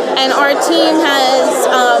Lakes, and our team has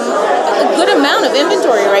a good amount of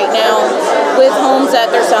inventory right now with homes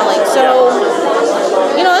that they're selling. So,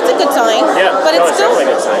 you know, that's a good sign. Yeah. But it's still definitely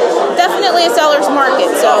a good sign. Definitely a seller's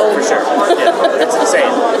market. So. For sure. Yeah. It's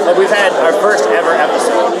insane. Like we've had our first ever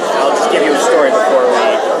episode. I'll just give you a story before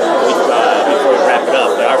we wrap it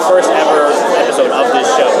up. But our first ever episode of this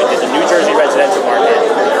show, we did the New Jersey residential market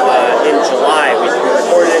in July. We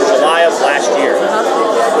recorded in July of last year,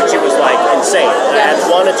 which it was like insane. I had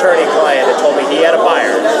one attorney client that told me he had a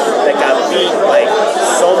buyer that got beat like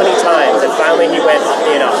so many times, and finally he went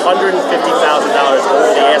in $150,000 over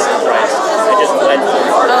the asking price and just went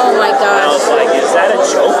for it. Oh my gosh. And I was like, is that a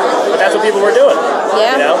joke? But that's what people were doing.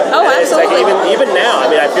 Yeah. You know? Oh, and absolutely. It's like even now, I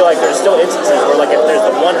mean, I feel like there's still instances where like if there's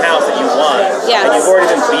the one house that you want and you've already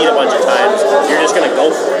been beat a bunch of times, you're just going to go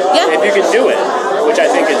for it. Yeah. If you can do it, which I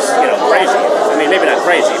think is, you know, crazy. I mean, maybe not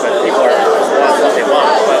crazy, but people are want what they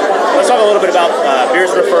want. But let's talk a little bit about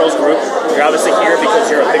Beers Referrals Group. You're obviously here because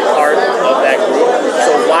you're a big part of that group.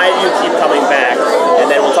 So why do you keep coming back? And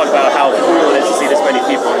then we'll talk about how cool it is to see this many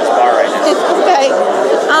people in this bar right now. Okay.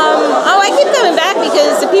 I keep coming back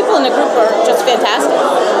because the people in the group are just fantastic.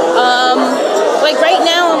 Like right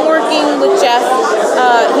now, I'm working with Jeff.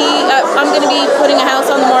 I'm going to be putting a house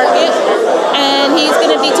on the market, and he's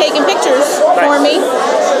going to be taking pictures for me.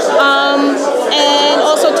 And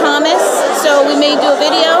also Thomas. So we may do a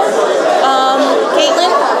video.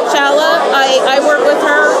 Caitlin Chala, I work with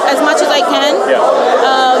her as much as I can.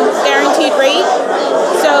 Guaranteed rate.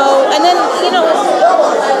 So, and then, you know,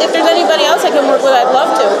 if there's anybody else I can work with, I'd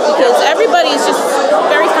love to, because everybody is just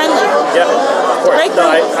very friendly. Yeah, of course. No,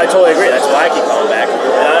 I totally agree. That's why I keep coming back.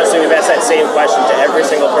 And honestly, we've asked that same question to every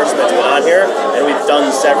single person that's been on here, and we've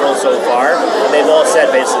done several so far, and they've all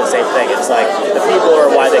said basically the same thing. It's like the people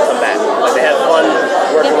are why they come back. Like they have fun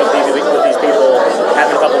working with these people,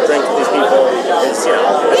 having a couple drinks with these people. It's, you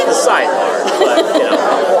know, it's the sidebar.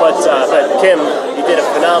 But Kim, you did a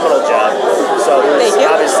phenomenal job. So there's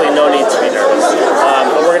obviously no need to be nervous.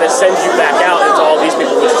 But we're going to send you back out into all these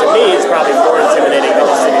people, which to me is probably more intimidating than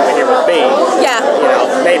just sitting here with me. Yeah. You know,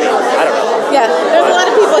 maybe. I don't know. Yeah, there's a lot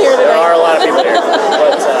of people here today. There are a lot of people here.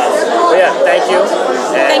 But yeah, thank you.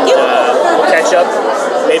 And, thank you. We'll catch up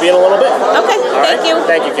maybe in a little bit. Okay, thank you.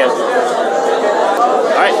 Thank you, Kim.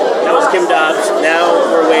 All right, that was Kim Dobbs. Now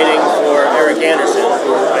we're waiting for Eric Anderson,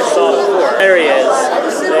 who I saw before. There he is.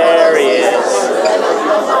 There he is.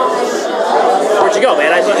 Where'd you go,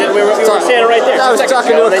 man? We were standing right there. I was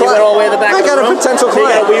talking to a client. You went all the way to the back I of the got room. a potential You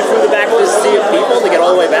got client. to weave through the back of this sea of people to get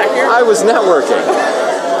all the way back here? I was networking.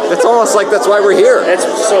 It's almost like that's why we're here. It's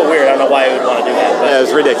so weird. I don't know why you would want to do that. But. Yeah,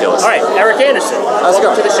 it's ridiculous. All right, Eric Anderson.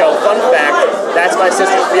 Welcome to the show. Fun fact, that's my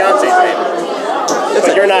sister's fiance's name.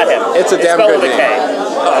 But you're not him. It's a damn spelled good with a name.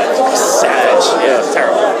 K. Savage. Yeah, it's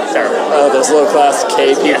terrible. It's terrible. Oh, those low-class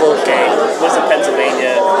K people. Yeah, K. Lives in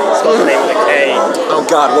Pennsylvania. Spells the name with a K. Oh,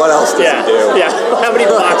 God, what else does he do? Yeah. How many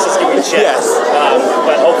boxes can we check? Yes.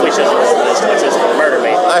 But hopefully she doesn't listen to this. She's just going to murder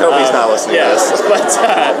me. I hope he's not listening to this. But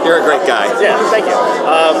you're a great guy. Yeah, thank you.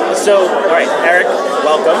 So, all right, Eric,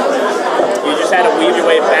 welcome. You just had to weave your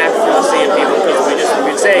way back through the sea of people because we've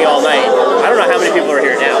been saying all night. I don't know how many people are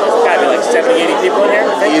here now. There's got to be like 70, 80 people in here.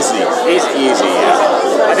 I think. Easy.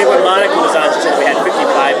 Yeah. I think when Monica was on, she said we had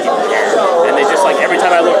 55 people here, and they just like every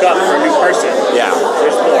time I look up for a new person,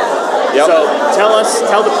 there's more. Yep. So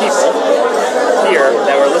tell the people here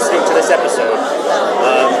that were listening to this episode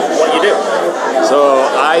what you do. So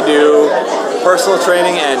I do personal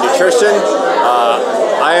training and nutrition.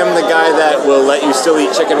 I am the guy that will let you still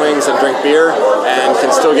eat chicken wings and drink beer and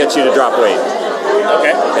can still get you to drop weight.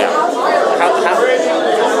 Okay. Yeah. How?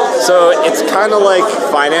 So it's kind of like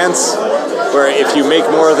finance, where if you make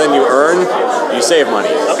more than you earn, you save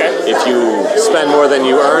money. Okay. If you spend more than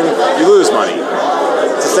you earn, you lose money.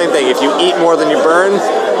 It's the same thing. If you eat more than you burn,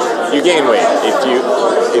 you gain weight.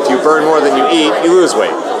 If you burn more than you eat, you lose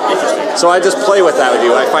weight. Interesting. So I just play with that with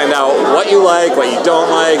you. I find out what you like, what you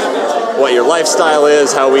don't like, what your lifestyle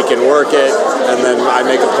is, how we can work it, and then I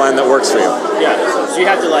make a plan that works for you. Yeah. So you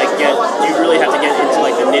have to you really have to get into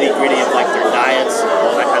like the nitty gritty of like their diets and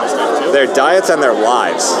all that kind of stuff too? Their diets and their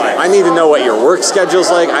lives. I need to know what your work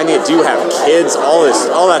schedule's like. Do you have kids? All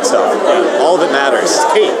that stuff. Yeah. All of it matters. It's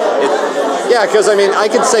key. Yeah, because I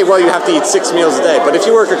could say, well, you have to eat 6 meals a day, but if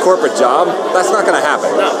you work a corporate job, that's not going to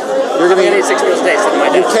happen. No. You're going to eat 6 meals a day.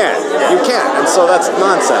 You can't. Yeah. You can't, and so that's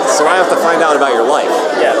nonsense. So I have to find out about your life.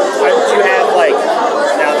 Yeah. Do you have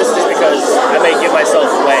now this is just because I may give myself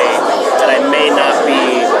away that I may not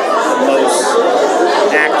be the most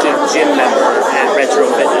active gym member at Retro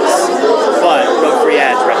Fitness, but no free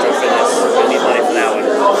ads, Retro Fitness. I need money for that one.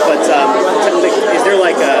 But is there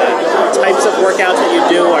types of workouts that you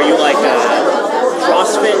do? Are you like a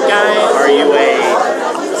CrossFit guy? Are you a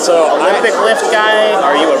Olympic lift guy?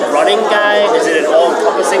 Are you a running guy? Is it an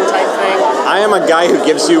all-encompassing type thing? I am a guy who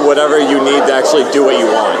gives you whatever you need to actually do what you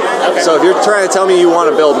want. Okay. So if you're trying to tell me you want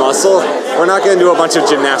to build muscle, we're not going to do a bunch of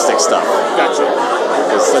gymnastic stuff. Gotcha.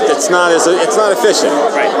 It's not efficient.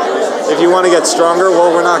 Right. If you want to get stronger,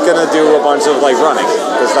 well, we're not going to do a bunch of running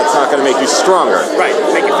because that's not going to make you stronger. Right.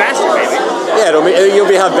 Make you faster, maybe. Yeah,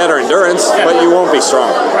 you'll have better endurance, but you won't be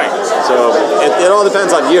stronger. Right. So it all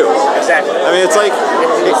depends on you. Exactly. It's like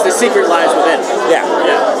it's the secret lies within. Yeah.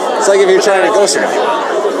 Yeah. It's like if you're trying to go somewhere.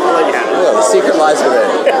 I'll let you have it. Yeah, the secret lies within.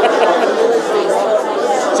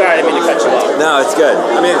 Sorry, I didn't mean to cut you off. No, it's good.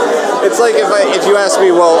 It's like if you ask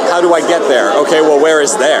me, well, how do I get there? Okay, well, where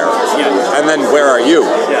is there? Yeah. And then where are you?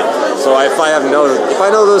 Yeah. So if I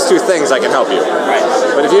know those two things, I can help you. Right.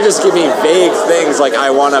 But if you just give me vague things like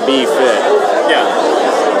I want to be fit,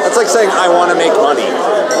 that's like saying I want to make money.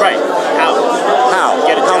 Right. How?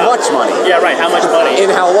 Get a job. How much money? Yeah, right. How much money? In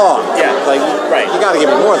how long? Yeah. Right. You got to give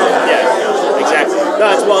me more than that. Yeah. Exactly. No,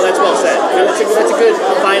 that's well said. That's a good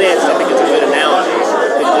finance. I think it's a good analogy.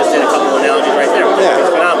 You just did a couple of analogies right there.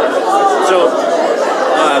 It's phenomenal. So,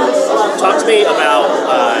 talk to me about.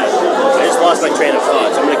 I just lost my train of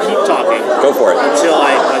thought, so I'm going to keep talking. Go for it. Until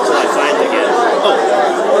I find it again. Oh,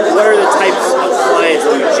 what are the types of clients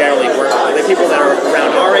that you generally work with? Are they people that are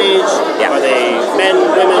around our age? Yeah. Are they men,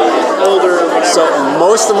 women, older, whatever? So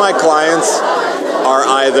most of my clients are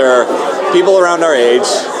either people around our age,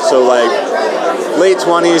 so late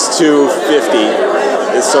 20s to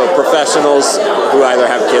 50. So professionals who either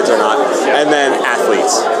have kids or not, and then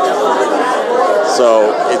athletes.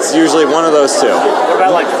 So it's usually one of those two. What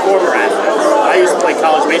about former athletes? I used to play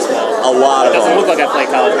college baseball. A lot of them. It doesn't look like I play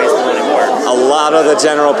college baseball anymore. A lot of the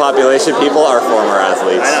general population people are former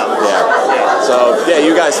athletes. I know. Yeah. So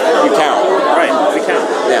you guys, you count. Right, we count.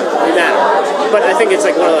 Yeah. We matter. But I think it's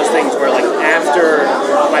one of those things where after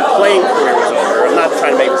my playing career was over, I'm not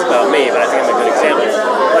trying to make this about me, but I think I'm a good example.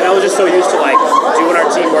 I was just so used to doing our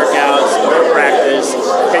team workouts, going to practice,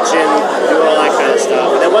 pitching, doing all that kind of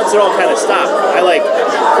stuff. And then once it all kind of stopped,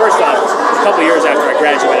 first off, a couple years after I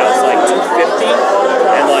graduated, I was 250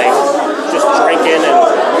 and just drinking. And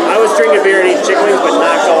I was drinking beer and eating chicken wings, but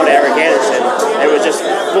not going to Eric Anderson. It was just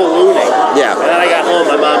ballooning. Yeah. And then I got home,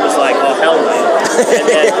 my mom was like, oh, hell no. And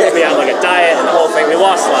then put me on a diet and the whole thing. We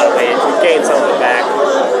lost a lot of weight. We gained some of it back.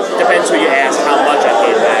 Depends who you ask how much I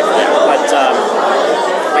gained back. But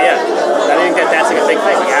yeah, I think that's a big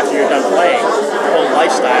thing. After you're done playing, your whole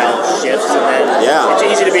lifestyle shifts, and then it's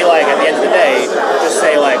easy to be at the end of the day, just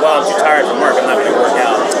say well, I'm too tired from work, I'm not going to work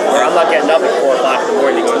out, or I'm not getting up at 4 o'clock in the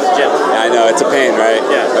morning to go to the gym. Yeah, I know, it's a pain, right?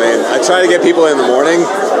 Yeah. I try to get people in the morning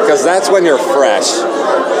because that's when you're fresh.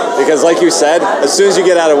 Because like you said, as soon as you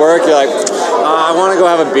get out of work, you're like, I want to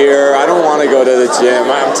go have a beer. I don't want to go to the gym.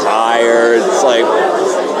 I'm tired. It's like,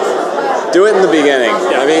 do it in the beginning.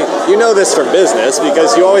 I mean, you know this from business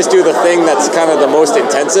because you always do the thing that's kind of the most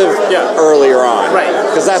intensive earlier on. Right.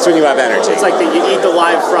 Because that's when you have energy. It's like you eat the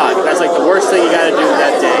live frog. That's like the worst thing you got to do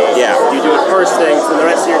that day. Yeah. You do it first thing, so the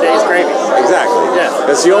rest of your day is gravy. Exactly. Yeah.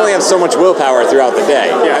 Because you only have so much willpower throughout the day.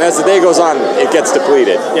 Yeah. And as the day goes on, it gets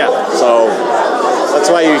depleted. Yeah. So that's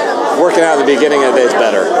why working out at the beginning of the day is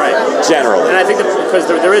better. Right. Generally. And I think that because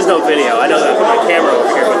there is no video, I know that I put my camera over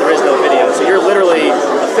here, but there is no video. So you're literally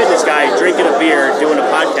a fitness guy drinking a beer, doing a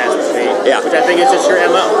podcast with me. Yeah. Which I think is just your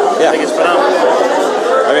MO. Yeah. I think it's phenomenal.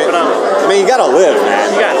 I mean, you gotta live, man.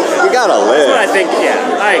 You gotta live. That's what I think. Yeah,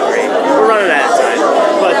 I agree. We're running out of time,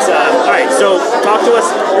 but all right. So talk to us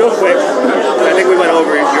real quick. I think we went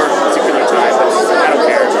over your particular time, but I don't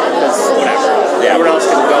care because whatever. Yeah. Everyone else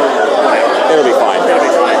can go. Whatever. It'll be fine. It'll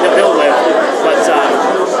be fine. They'll live. But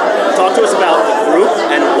talk to us about the group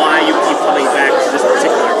and why you keep coming back to this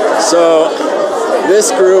particular group. So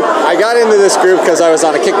this group, I got into this group because I was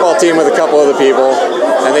on a kickball team with a couple other people,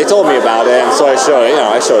 and they told me about it, and so I showed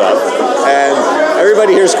up, and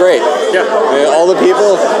everybody here's great. Yeah. I mean, all the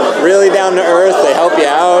people really down to earth. They help you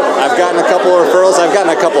out. I've gotten a couple of referrals. I've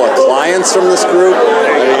gotten a couple of clients from this group.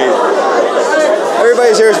 I mean,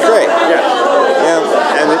 everybody's here is great. Yeah.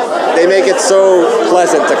 And they make it so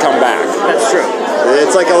pleasant to come back. That's true.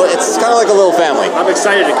 It's kind of like a little family. I'm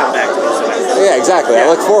excited to come back to this event. Yeah, exactly. I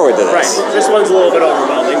look forward to this. Right. This one's a little bit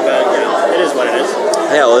overwhelming, but it is what it is.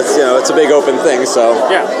 Yeah, well, it's a big open thing, so.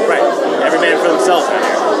 Yeah, right. Every man for themselves out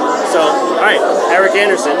here. So, all right, Eric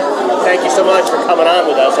Anderson, thank you so much for coming on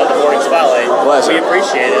with us on the Morning Spotlight. Pleasure. We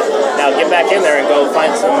appreciate it. Now get back in there and go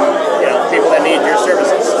find some, people that need your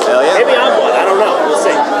services. Hell yeah. Maybe I'm one. I don't know. We'll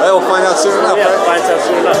see. Well, we'll find out soon enough. Yeah, we'll find out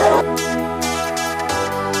soon enough.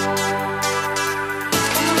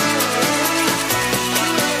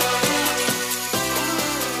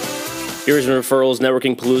 Beers and Referrals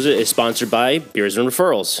Networking Palooza is sponsored by Beers and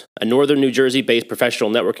Referrals, a northern New Jersey-based professional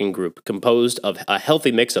networking group composed of a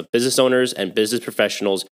healthy mix of business owners and business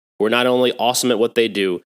professionals who are not only awesome at what they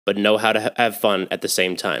do, but know how to have fun at the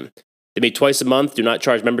same time. They meet twice a month, do not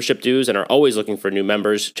charge membership dues, and are always looking for new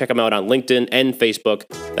members. Check them out on LinkedIn and Facebook.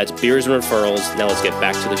 That's Beers and Referrals. Now let's get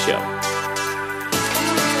back to the show.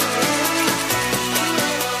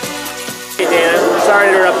 Hey, Dana.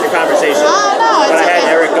 Sorry to interrupt your conversation. But I had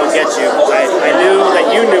Eric go get you. I knew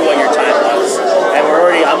that you knew what your time was, and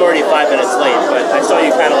I'm already 5 minutes late. But I saw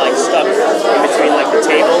you kind of stuck in between the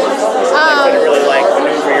table. I couldn't really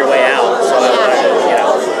maneuver your way out. So I wanted to,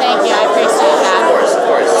 Thank you. I appreciate that. Of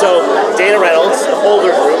course. So Dana Reynolds, the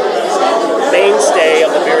Holder Group, mainstay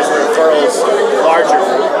of the Beers and Referrals larger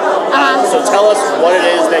group. So tell us what it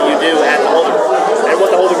is that you do at the Holder Group and what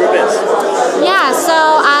the Holder Group is. Yeah,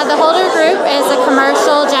 so the Holder Group is a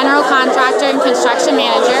commercial general contractor and construction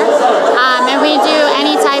manager, and we do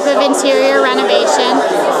any type of interior renovation.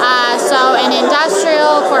 So in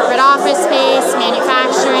industrial, corporate office space,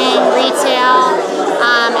 manufacturing, retail,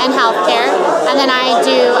 and healthcare. And then I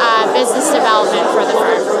do business development for the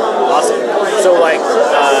firm. Awesome. So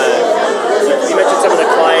you mentioned some of the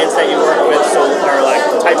clients that you work with, or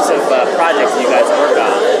types of projects that you guys work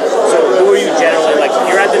on. So who are you generally,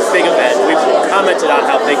 you're at this big event. We've commented on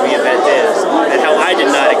how big the event is and how I did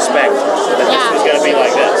not expect that this was going to be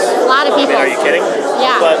like this. A lot of people. I mean, are you kidding?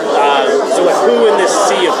 Yeah. But, so who in this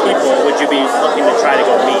sea of people would you be looking to try to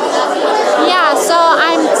go meet? Yeah, so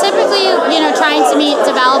I'm typically, trying to meet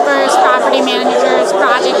developers, property managers,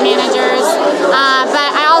 project managers, but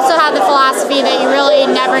I also have the philosophy that you really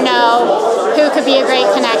never know who could be a great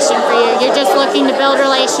connection for you. You're just looking to build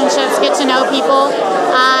relationships, get to know people,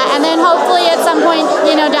 and then hopefully at some point,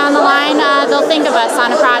 down the line, they'll think of us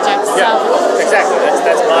on a project. So. Yeah, exactly.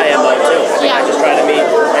 That's my MO too. I just try to meet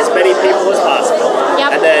as many people as possible.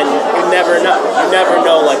 Yep. And then you never know. You never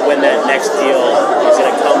know when that next deal is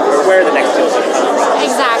going to come or where the next deal is going to come from.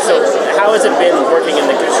 Exactly. So how has it been working in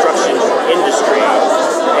the construction industry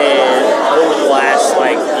and over the last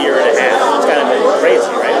year and a half? It's kind of been crazy,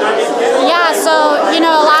 right? Yeah, so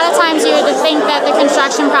a lot of times you would think that the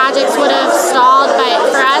construction projects would have stalled,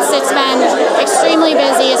 but for us it's been extremely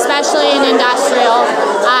busy, especially in industrial.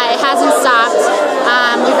 It hasn't stopped.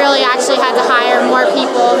 We've really actually had to hire more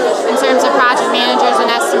people in terms of project managers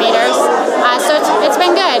and estimators. So it's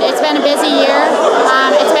been good. It's been a busy year.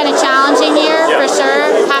 It's been a challenging year for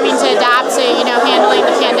sure, having to adapt to handling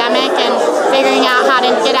the pandemic and figuring out how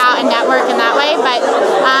to get out and network in that way. But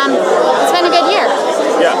it's been a good year.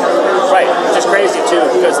 Yeah, right. Which is crazy too,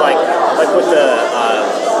 because with the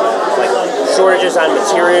shortages on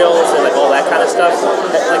materials and like all that kind of stuff,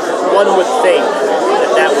 like one would think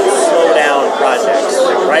that would slow down projects,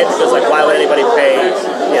 right? Because like why would anybody pay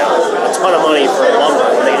a ton of money for lumber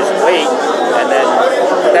when they just wait? And then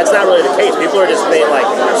that's not really the case. People are just being like,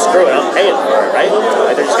 screw it, I'm paying for it, right?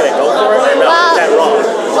 Like they're just gonna go for it. Or no, is that wrong?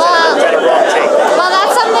 Is that a wrong take? Well,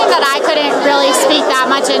 that's something that I couldn't really speak that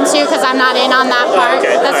much into because I'm not in on that part.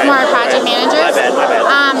 Okay. That's more project managers. My bad.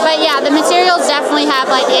 But yeah, the materials definitely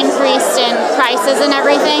have like increased in prices and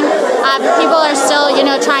everything. But people are still,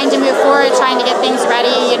 trying to move forward, trying to get things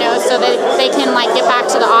ready, so that they can like get back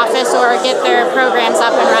to the office or get their programs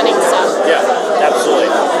up and running. So yeah,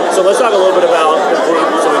 absolutely. So let's talk a little bit about the group.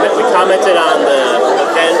 So we commented on the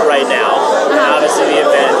event right now, and obviously the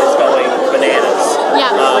event is going bananas.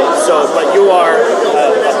 Yeah. But you are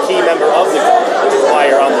a key member of the group, which is why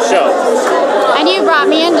you're on the show. And you brought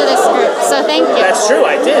me into this group, so thank you. That's true,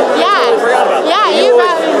 I did. Yeah. I totally forgot about that. Yeah, you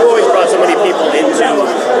always brought so many people into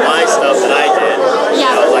my stuff that I did.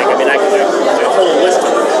 Yeah. I could do a whole list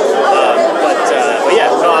of them. But yeah,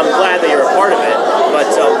 no, I'm glad that you're a part of it. But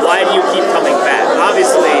why do you keep coming back?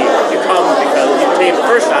 Obviously, you come because you came the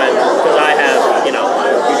first time because I have, you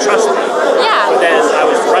trust me. Yeah. But then I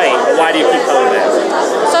was right. But why do you keep coming back?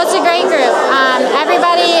 So it's a great group.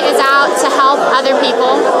 Everybody is out to help other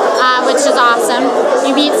people, which is awesome.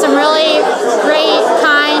 You meet some really great,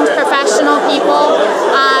 kind, professional people.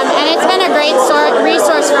 And it's been a great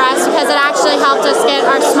resource for us because it actually helped us get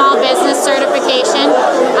our small business certification.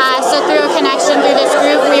 So through a connection through this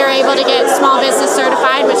group, we are able to get small business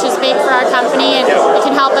certified, which is big for our company, and it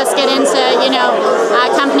can help us get into,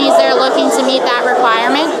 companies that are looking to meet that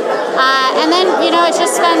requirement. And then, it's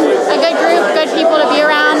just been a good group, good people to be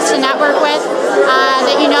around, to network with,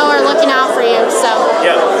 that are looking out for you. So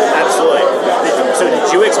yeah, absolutely.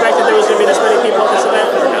 Did you expect that there was going to be this many people at this event,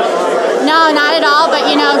 or no? No, not at all. But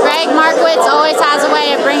Greg Markowitz always has a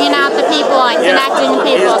way of bringing out the people and connecting the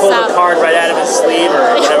people. He just pulled a card right out of his sleeve,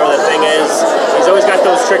 or whatever the thing is. He's always got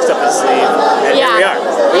those tricks up his sleeve. And here we are.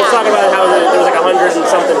 We were talking about how there was like 100 and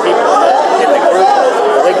something people in the group,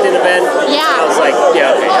 the LinkedIn event. Yeah. I was like,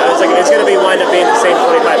 yeah, okay. I was like, it's going to wind up being the same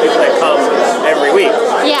 25 people that come every week.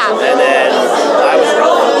 Yeah. And then I was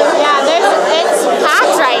wrong. Yeah, it's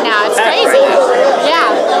packed right now. It's crazy. Right now. Yeah.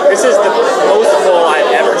 This is the most full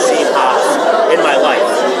I've ever seen Hops in my life.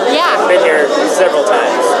 Yeah. I've been here several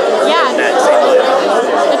times. Yeah.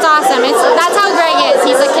 It's awesome. That's how Greg is.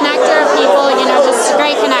 He's a connector of people, just a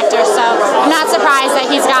great connector. So I'm not surprised that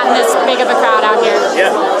he's gotten this big of a crowd out here.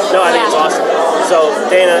 Yeah. No, I think it's awesome. So,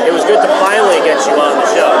 Dana, it was good to finally get you on the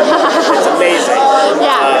show. It's amazing.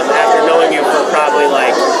 Yeah. After knowing you for probably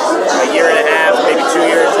like a year and a half, maybe 2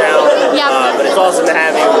 years now. Yeah. But it's awesome to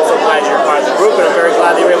have you. I'm so glad you're a part of the group, and I'm very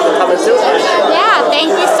glad that you were able to come and do it. Yeah,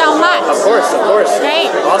 thank you so much. Of course.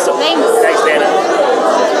 Great. Awesome. Thanks. Thanks, Dana.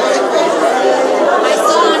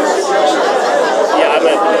 Yeah, I'm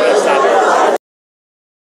gonna stop it.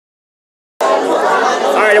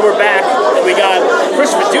 All right, and we're back. We got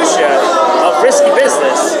Chris Fiducia of Risky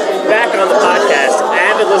Business back on the podcast.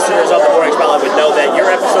 Avid listeners of the Morning Spotlight would know that your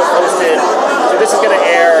episode posted. So this is going to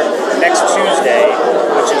air next Tuesday,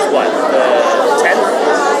 which is what, the 10th?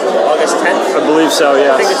 August 10th? I believe so, yes.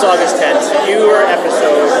 I think it's August 10th. So your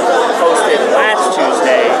episode posted last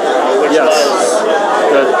Tuesday, which was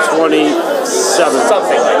the 27th.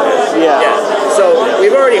 Something like that. Yeah. So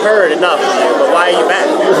we've already heard enough of you, but why are you back?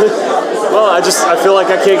 Well, I feel like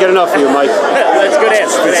I can't get enough of you, Mike. That's a good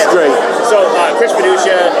answer. It's great. So, Chris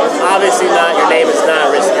Fiducia, obviously your name is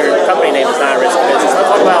not Risky, your company name is not Risky Business. Let's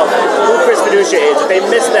talk about who Chris Fiducia is. If they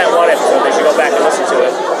missed that one episode, they should go back and listen to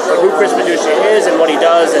it. But who Chris Fiducia is and what he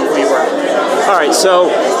does and who you work with. All right, so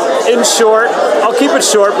in short, I'll keep it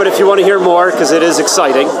short, but if you want to hear more, because it is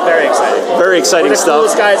exciting. Very exciting. Very exciting stuff. We're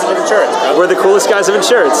the coolest guys of insurance, bro. We're the coolest guys of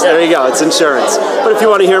insurance. Yeah. There you go. It's insurance. But if you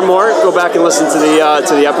want to hear more, go back and listen to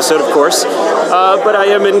the episode, of course. But I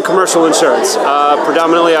am in commercial insurance.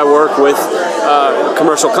 Predominantly, I work with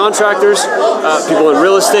commercial contractors, people in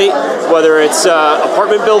real estate, whether it's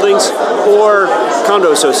apartment buildings or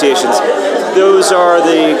condo associations. Those are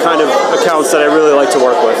the kind of accounts that I really like to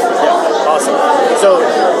work with. Yeah, awesome. So,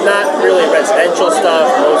 not really residential stuff,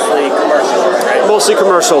 mostly commercial, right? Mostly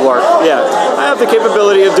commercial work, yeah. I have the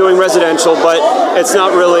capability of doing residential, but it's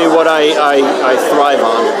not really what I thrive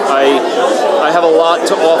on. I have a lot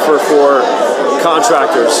to offer for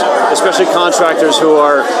contractors, especially contractors who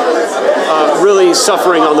are really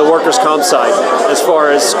suffering on the workers' comp side as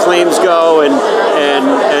far as claims go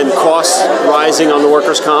and costs rising on the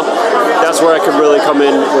workers' comp. That's where I could really come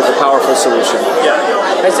in with a powerful solution. Yeah.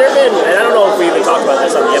 Has there been, and I don't know if we even talked about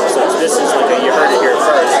this on the episode, so this is like you heard it here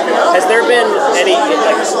first. Has there been any,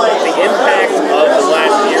 like, the impact of the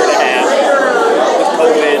last year and a half with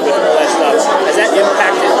COVID, with all that stuff, has that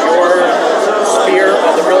impacted your sphere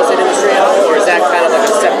of the real estate industry at all, or is that kind of like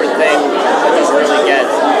a separate thing that doesn't really get,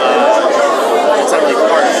 it's not really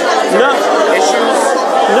part of it? No. Issues?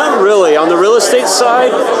 Not really. On the real estate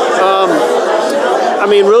side, I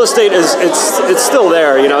mean, real estate it's still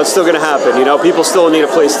there. You know, it's still going to happen. You know, people still need a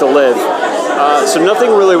place to live. So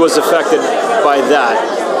nothing really was affected by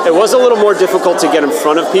that. It was a little more difficult to get in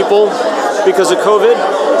front of people because of COVID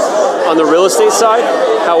on the real estate side.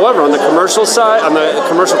 However, on the commercial side, on the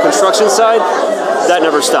commercial construction side, that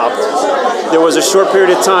never stopped. There was a short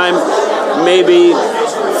period of time, maybe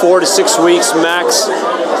 4 to 6 weeks max,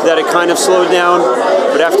 that it kind of slowed down.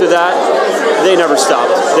 But after that, they never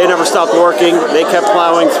stopped. They never stopped working. They kept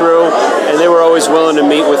plowing through, and they were always willing to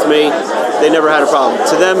meet with me. They never had a problem.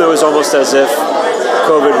 To them, it was almost as if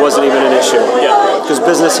COVID wasn't even an issue. Yeah. Because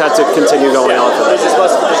business had to continue going on for them.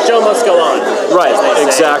 The show must go on. Right,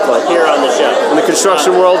 exactly. Here on the show. In the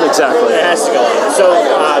construction world, exactly. It has to go on. So,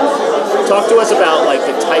 talk to us about like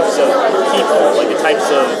the types of people, like the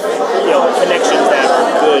types of connections that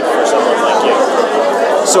are good for someone like you.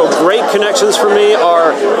 So great connections for me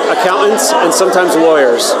are accountants and sometimes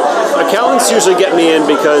lawyers. Accountants usually get me in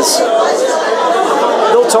because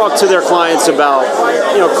they'll talk to their clients about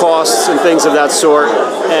costs and things of that sort,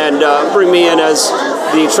 and bring me in as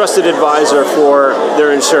the trusted advisor for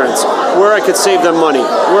their insurance, where I could save them money,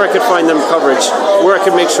 where I could find them coverage, where I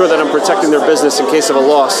could make sure that I'm protecting their business in case of a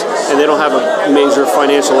loss and they don't have a major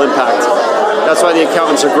financial impact. That's why the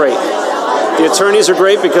accountants are great. The attorneys are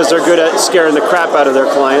great because they're good at scaring the crap out of their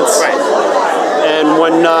clients. Right. And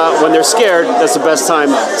when they're scared, that's the best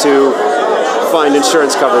time to find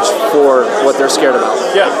insurance coverage for what they're scared about.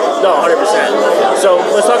 Yeah, no, 100%. So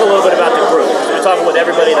let's talk a little bit about the group. We're talking with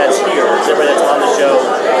everybody that's here, everybody that's on the show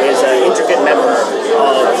is an intricate member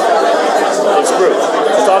of this group.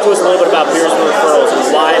 So talk to us a little bit about Beers and Referrals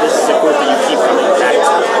and why this is a group that you keep coming back to.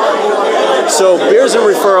 So Beers and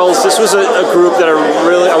Referrals, this was a group that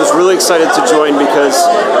I was really excited to join because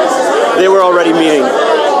they were already meeting,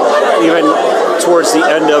 even towards the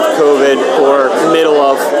end of COVID or middle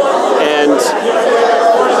of. And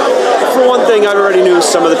for one thing, I already knew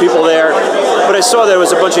some of the people there, but I saw that it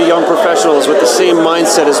was a bunch of young professionals with the same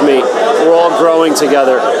mindset as me. We're all growing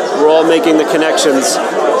together. We're all making the connections.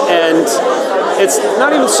 And it's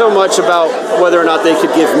not even so much about whether or not they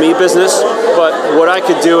could give me business, but what I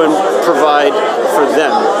could do and provide for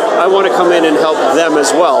them. I want to come in and help them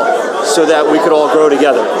as well so that we could all grow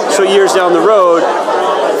together. So years down the road,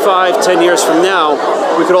 5-10 years from now,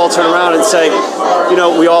 we could all turn around and say,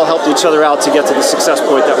 we all helped each other out to get to the success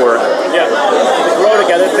point that we're at. Yeah, the grow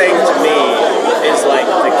together thing to me is like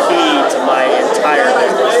the key to my entire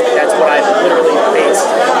business. That's what I've literally based,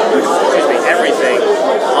 everything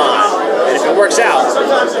on. And if it works out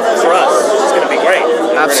for us, it's going to be great.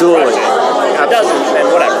 Absolutely. If it doesn't, then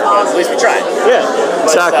whatever. But at least we tried. Yeah,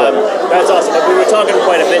 exactly. That's awesome. But we were talking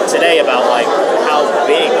quite a bit today about like how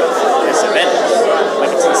big this event is.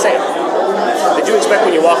 Like it's insane. Did you expect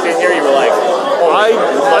when you walked in here, you were like,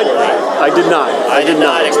 I did not. I did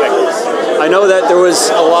not expect this. I know that there was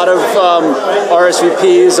a lot of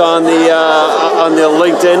RSVPs on the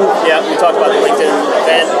LinkedIn. Yeah, we talked about the LinkedIn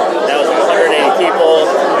event. That was like 180 people.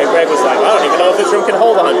 And Greg was like, I don't even know if this room can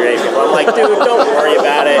hold 180 people. I'm like, dude, don't worry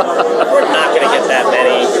about it. We're not going to get that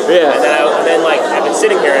many. Yeah. And then I've been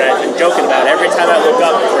sitting here and I've been joking about it. Every time I look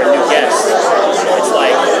up for a new guest, it's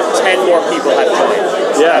like 10 more people have joined.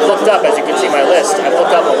 Yeah. I've looked up, as you can see my list, I've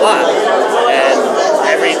looked up a lot. And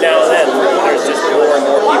every now and then, there's just more and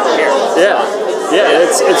more people here. Yeah,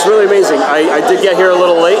 it's really amazing. I did get here a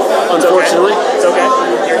little late, unfortunately. It's okay.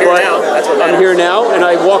 You're here now. That's what matters. I'm here now, and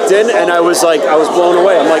I walked in, and I was blown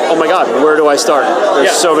away. I'm like, oh my God, where do I start?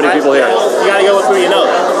 There's so many people here. You got to go with who you know.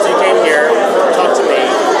 So you came here, talked to me,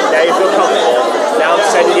 now you feel comfortable. Now I'm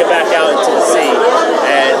sending you back out into the sea,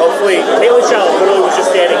 and hopefully, Caitlin Shallow literally was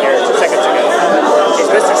just standing here 2 seconds ago.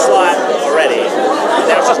 She's missed her slot already, and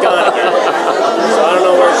now she's gone again. So I don't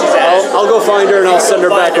know where she's at. I'll go find her, and I'll send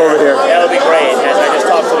her back over here. That would be great, as I just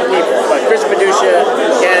talked to the people. But Chris Paducia,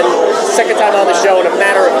 again, second time on the show in a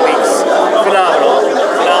matter of weeks. Phenomenal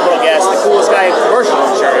guest. The coolest guy in commercial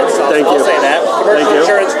insurance. I'll say that. Commercial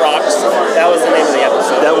insurance rocks. That was the name of the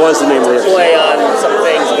episode. That was the name of the episode. Play on some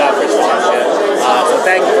things about Chris Paducia. So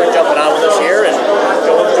thank you for jumping on with us here, and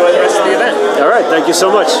go enjoy the rest of the event. All right, thank you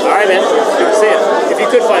so much. All right, man. Good to see you. If you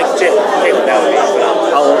could find Caitlin, that would be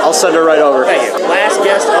phenomenal. I'll send her right over. Thank you. Last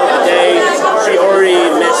guest of the day. She already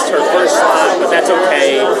missed her first slot, but that's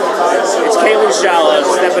okay. It's Caitlin Shallow.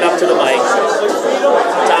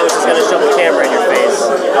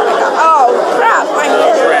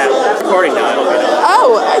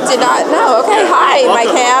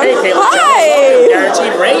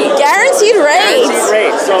 Guaranteed rate. Guaranteed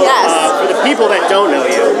rate. So Yes. For the people that don't know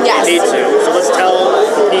you, Yes. you need to. So let's tell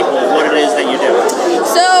the people what it is that you do.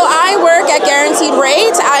 So I work at Guaranteed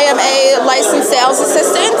Rate. I am a licensed sales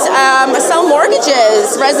assistant. I sell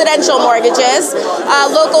mortgages, residential mortgages,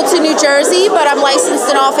 local to New Jersey, but I'm licensed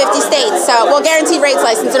in all 50 states. So, well, Guaranteed Rate's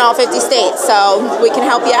licensed in all 50 states, so we can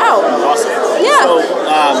help you out. Awesome. Yeah. So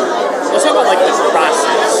let's talk about like the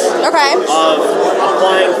process. Okay. Of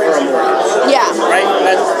applying for a mortgage. Yeah. Right?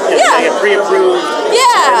 That's, you Yeah. gotta get pre-approved.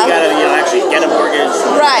 Yeah. You gotta, actually get a mortgage.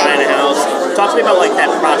 Right. Buy a house. Talk to me about like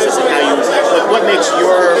that process and how you, like, what makes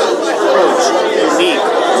your approach unique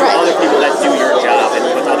to other people that do your job and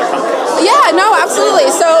with other companies. Yeah, no,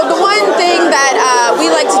 absolutely. So the one thing that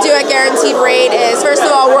we like to do at Guaranteed Rate is, first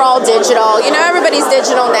of all, we're all digital. Everybody's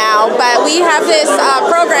digital now, but we have this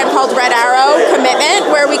program called Red Arrow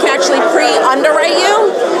Commitment where we can actually pre-underwrite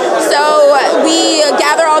you. So we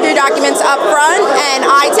gather all of your documents up front, and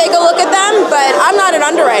I take a look at them, but I'm not an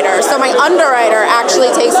underwriter, so my underwriter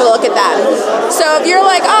actually takes a look at them. So if you're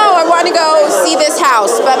like, oh, I want to go see this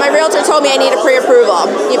house, but my realtor told me I need a pre-approval,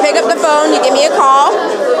 you pick up the phone, you give me a call,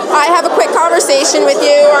 I have a quick conversation with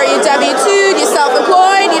you. Are you W-2'd, you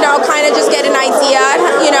self-employed, kind of just get an idea,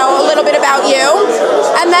 a little bit about you.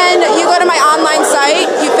 And then you go to my online site,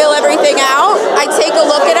 you fill everything out, I take a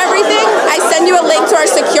look at everything, I send you a link to our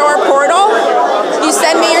secure portal, you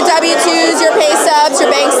send me your W-2s, your pay stubs,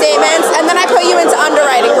 your bank statements, and then I put you into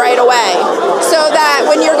underwriting right away. So that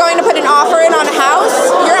when you're going to put an offer in on a house,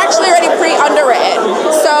 you're actually already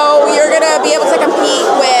pre-underwritten. So you're going to be able to compete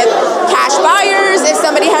with cash buyers. If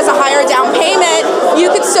somebody has a higher down payment,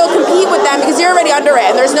 you could still compete with them because you're already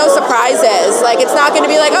underwritten. There's no surprises. Like, it's not going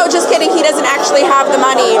to be like, oh, just kidding, he doesn't actually have the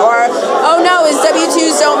money, or, oh no, his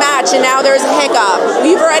W-2s don't match and now there's a hiccup.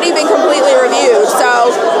 We've already been completely reviewed.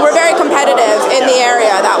 So we're very competitive in the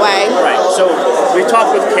area that way. Right. So we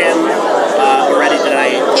talked with Kim already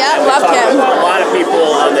tonight. Yeah, love Kim. A lot of people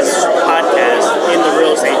on this podcast in the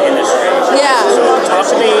real estate industry. Yeah. So talk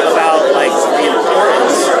to me about like the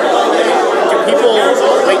importance. Do people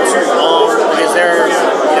wait too long? Is there,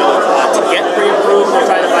 to get pre-approved when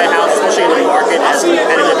trying to buy a house, especially in the market as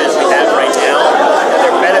competitive as we have right now? Are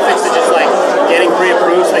there benefits to just like getting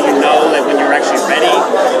pre-approved so that you know that when you're actually ready,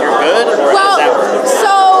 you're good? Or well, does that work?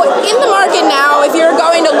 So in the market now, if you're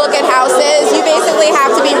going to look at houses, you basically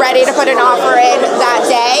have to be ready to put an offer in that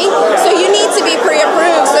day. So you need to be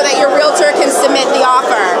pre-approved so that your realtor can submit the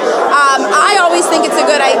offer. I always think it's a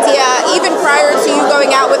good idea, even prior to you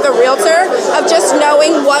going out with a realtor, of just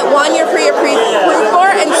knowing what, one, you're pre-approved for,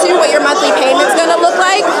 and two, what your monthly payment's going to look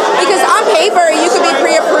like. Because on paper, you could be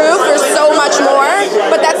pre-approved for so much more,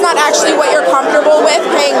 but that's not actually what you're comfortable with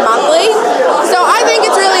paying monthly. So I think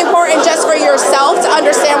it's really important just for yourself to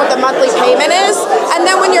understand what the monthly payment is, and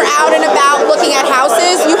then when you're out and about looking at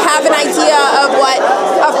houses, you have an idea of what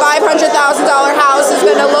a $500,000 house is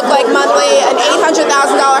going to look like monthly, an $800,000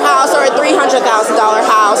 house, or a $300,000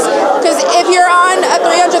 house. Because if you're on a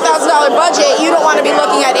 $300,000 budget, you don't want to be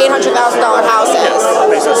looking at $800,000 houses.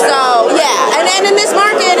 So yeah, and then in this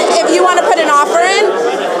market, if you want to put an offer in,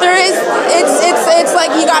 it's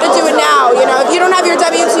like you got to do it now. If you don't have your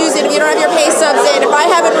W-2s in, if you don't have your pay stubs in, if I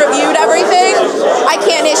haven't reviewed everything, I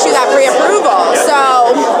can't issue that pre-approval.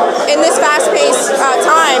 So in this fast-paced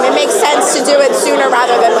time, it makes sense to do it sooner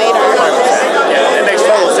rather than later. Yeah, it makes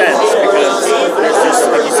total sense because there's just,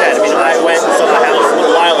 like you said, I went and saw a house a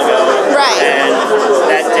little while ago. Right. And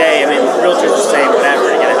that day, realtors are saying whatever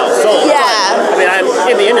to get a house sold. Yeah. But, I'm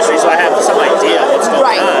in the industry, so I have some idea of what's going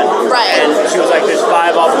on. Right. And she was like, there's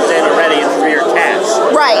 5 offers in already and 3 are cash.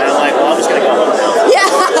 Right. And I'm like, well, I'm just going to go home now. Yeah.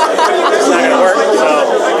 It's not going to work. So,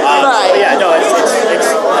 right. Yeah, no,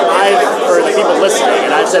 for the people listening,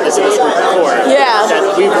 and I've said this in this group before,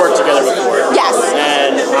 that we've worked together before. Yes.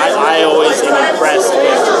 And I always am impressed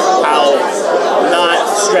with how not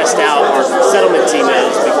stressed out our settlement team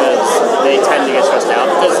is, because they tend to get stressed out.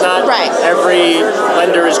 Because not every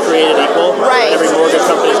lender is created equal. Right. Every mortgage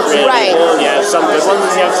company is created equal. And you have some good ones,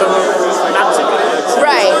 and you have some not so good ones.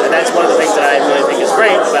 Right. And that's one of the things that I really think is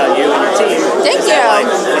great about you and your team. Thank you. That,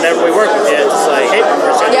 whenever we work with you, it's like, hey, we're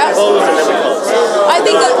going to close, and then we close. I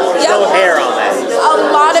think there's no hair on that.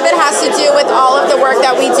 A lot of it has to do with all of the work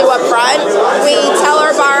that we do up front. We tell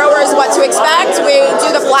our borrowers what to expect. We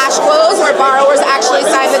do the flash close where borrowers actually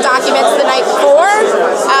sign the documents the night before.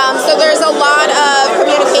 So there's a lot of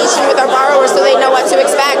communication with our borrowers so they know what to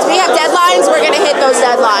expect. We have deadlines, we're going to hit those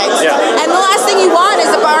deadlines. Yeah. And the last thing you want is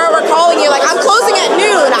a borrower calling you like, I'm closing at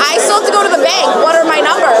noon, I still have to go to the bank, what are my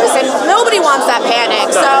numbers? And nobody wants that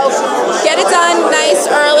panic. So get it done nice,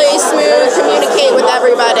 early, smooth, communicate with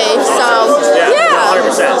everybody. So, yeah.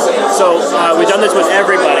 100%. So we've done done this with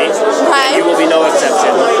everybody. Okay. You will be no exception.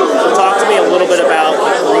 So talk to me a little bit about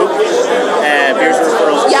the group and Beers and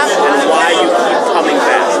Referrals and why you keep coming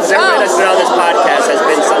back. Because everybody that's been on this podcast has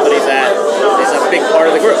been somebody that is a big part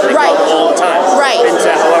of the group. They come all the time. Been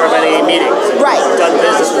to however many meetings. Done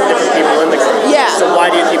business with different people in the group. So why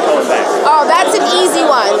do you keep coming back? Oh, that's an easy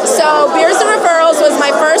one. So Beers and Referrals was my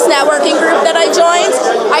first networking group that I joined.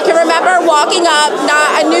 I can remember walking up,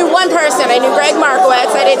 I knew one person, I knew Greg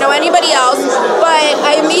Markowitz, I didn't know anybody else, but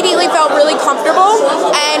I immediately felt really comfortable,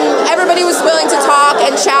 and everybody was willing to talk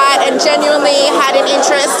and chat and genuinely had an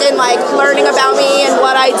interest in like learning about me and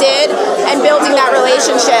what I did and building that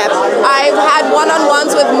relationship. I've had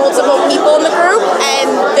one-on-ones with multiple people in the group, and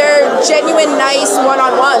they're genuine, nice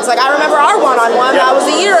one-on-ones. Like I remember our one-on-one, that was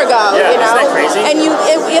a year ago, you know? Isn't that crazy? And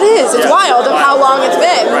it is, it's wild of how long it's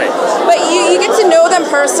been. But you get to know them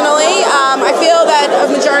personally. I feel that a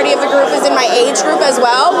majority of the group is in my age group as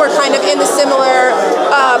well. We're kind of in the similar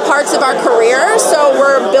parts of our career, so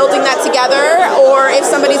we're building that together. Or if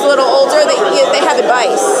somebody's a little older, they have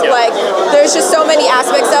advice. Like there's just so many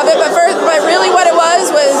aspects of it. But really what it was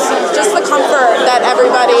just the comfort that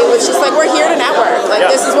everybody was just like, we're here to network. Like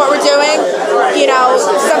this is what we're doing. You know,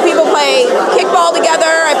 some people play kickball together.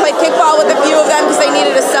 I played kickball with a few of them because they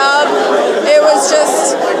needed a sub. It was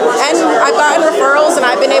just, and I've gotten referrals and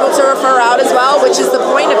I've been able to refer out as well, which is the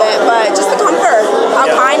point of it. But just the comfort, how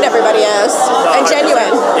kind everybody is, and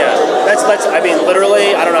genuine. Yeah, that's. I mean,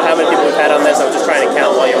 literally, I don't know how many people we've had on this. I was just trying to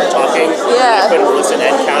count while you were talking. Yeah. I couldn't listen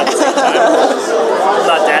and count at the same time. I'm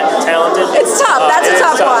not that talented. It's tough. That's a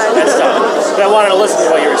tough one. That's tough. But I wanted to listen to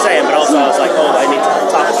what you were saying, but also I was like, oh, I need to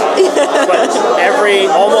talk about it. But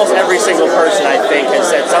almost every single person I think has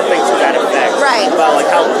said something to that effect. About like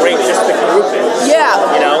how great just the group is. Yeah.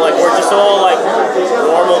 You know, like we're just all like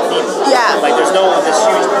normal people. Yeah. Like there's no this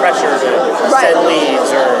huge pressure to send leads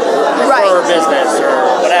or refer business or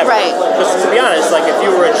whatever. Because to be honest, like if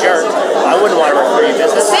you were a jerk, I wouldn't want to refer you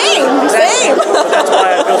business. Same. So that's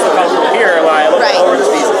why I feel so comfortable here. Why I look forward to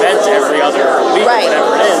these events every other week or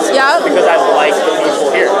whatever it is. Because I like the people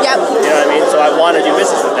here. You know what I mean? So I want to do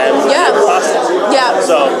business with them.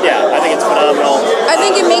 So I think it's phenomenal. I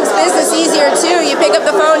think it makes business easier too. You pick up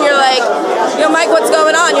the phone, you're like, yo, Mike, what's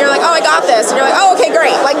going on? You're like, oh, I got this. And you're like, oh, okay,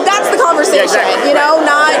 great. Like that's the conversation, you know,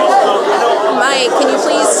 not Mike, can you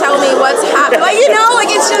please tell me what's happening? Like, you know,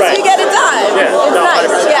 like it's just you get it done. It's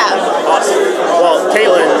nice. 100%. Awesome. Well,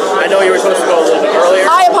 Caitlin, I know you were supposed to go a little bit earlier.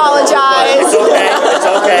 I apologize. It's okay. It's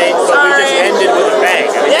okay. But we just ended with a bang.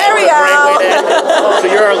 I mean, there we go. So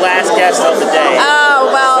you're our last guest of the day. Oh,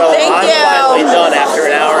 well, so thank you. I'm finally done after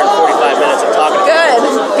an hour and 45 minutes of talking to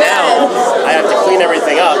you. Now, I have to clean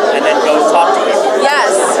everything up and then go talk to people.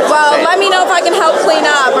 Yes. Well, let me know if I can help clean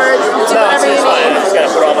up or do whatever you need. Fine. I'm just going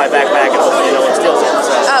to put it on my backpack and hopefully no one steals it.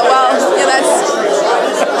 So. Well, yeah, that's...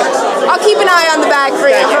 I'll keep an eye on the bag for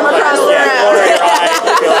you from across the room.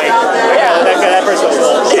 That person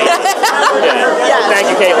will Thank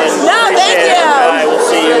you, Caitlin. No, thank you. I will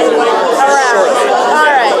see you shortly.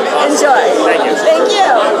 All right. Enjoy. Thank you. Thank you.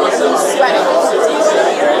 Sweating.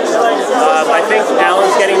 I think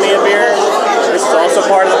Alan's getting me a beer. This is also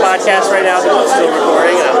part of the podcast right now because it's still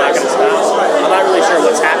recording and I'm not going to stop. I'm not really sure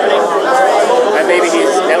what's happening. Maybe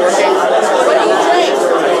he's networking. What do you drink?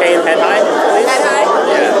 Kane Head High, please. Head High?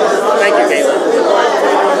 Yeah. Thank you, Caitlin.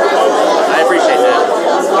 I appreciate that.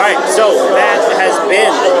 All right, so that has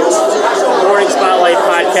been the Morning Spotlight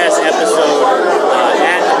podcast episode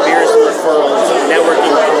at Beers and Referrals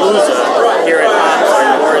Networking Palooza here at Hops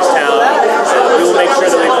in Morristown. We will make sure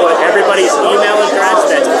that we put everybody's email address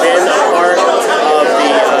that's been a part of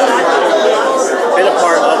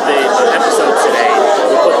the episode today.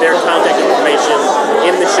 We'll put their contact information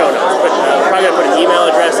in the show notes. But we're probably going to put an email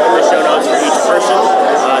address in the show notes for each person.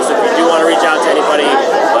 So if you do want to reach out to anybody,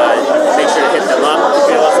 make sure to hit them up.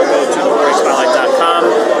 You can also go to themorningspotlight.com.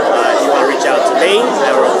 If you want to reach out to me,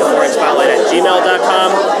 or themorningspotlight@gmail.com.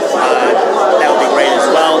 That would be great as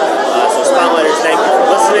well. So Spotlighters, thank you for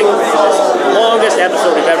listening. This is the longest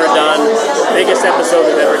episode we've ever done, biggest episode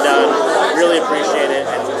we've ever done. Really appreciate it,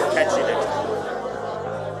 and we'll catch you next time.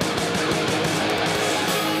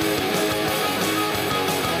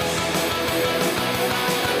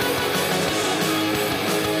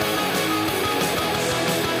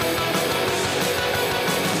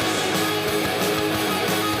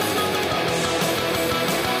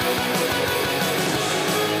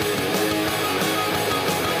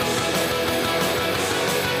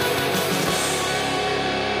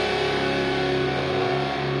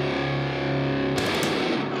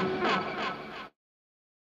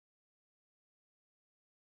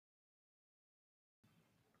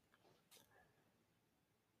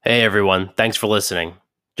 Hey everyone, thanks for listening.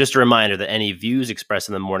 Just a reminder that any views expressed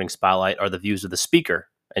in the Morning Spotlight are the views of the speaker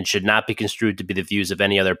and should not be construed to be the views of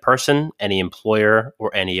any other person, any employer,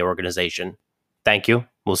 or any organization. Thank you.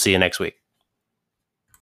 We'll see you next week.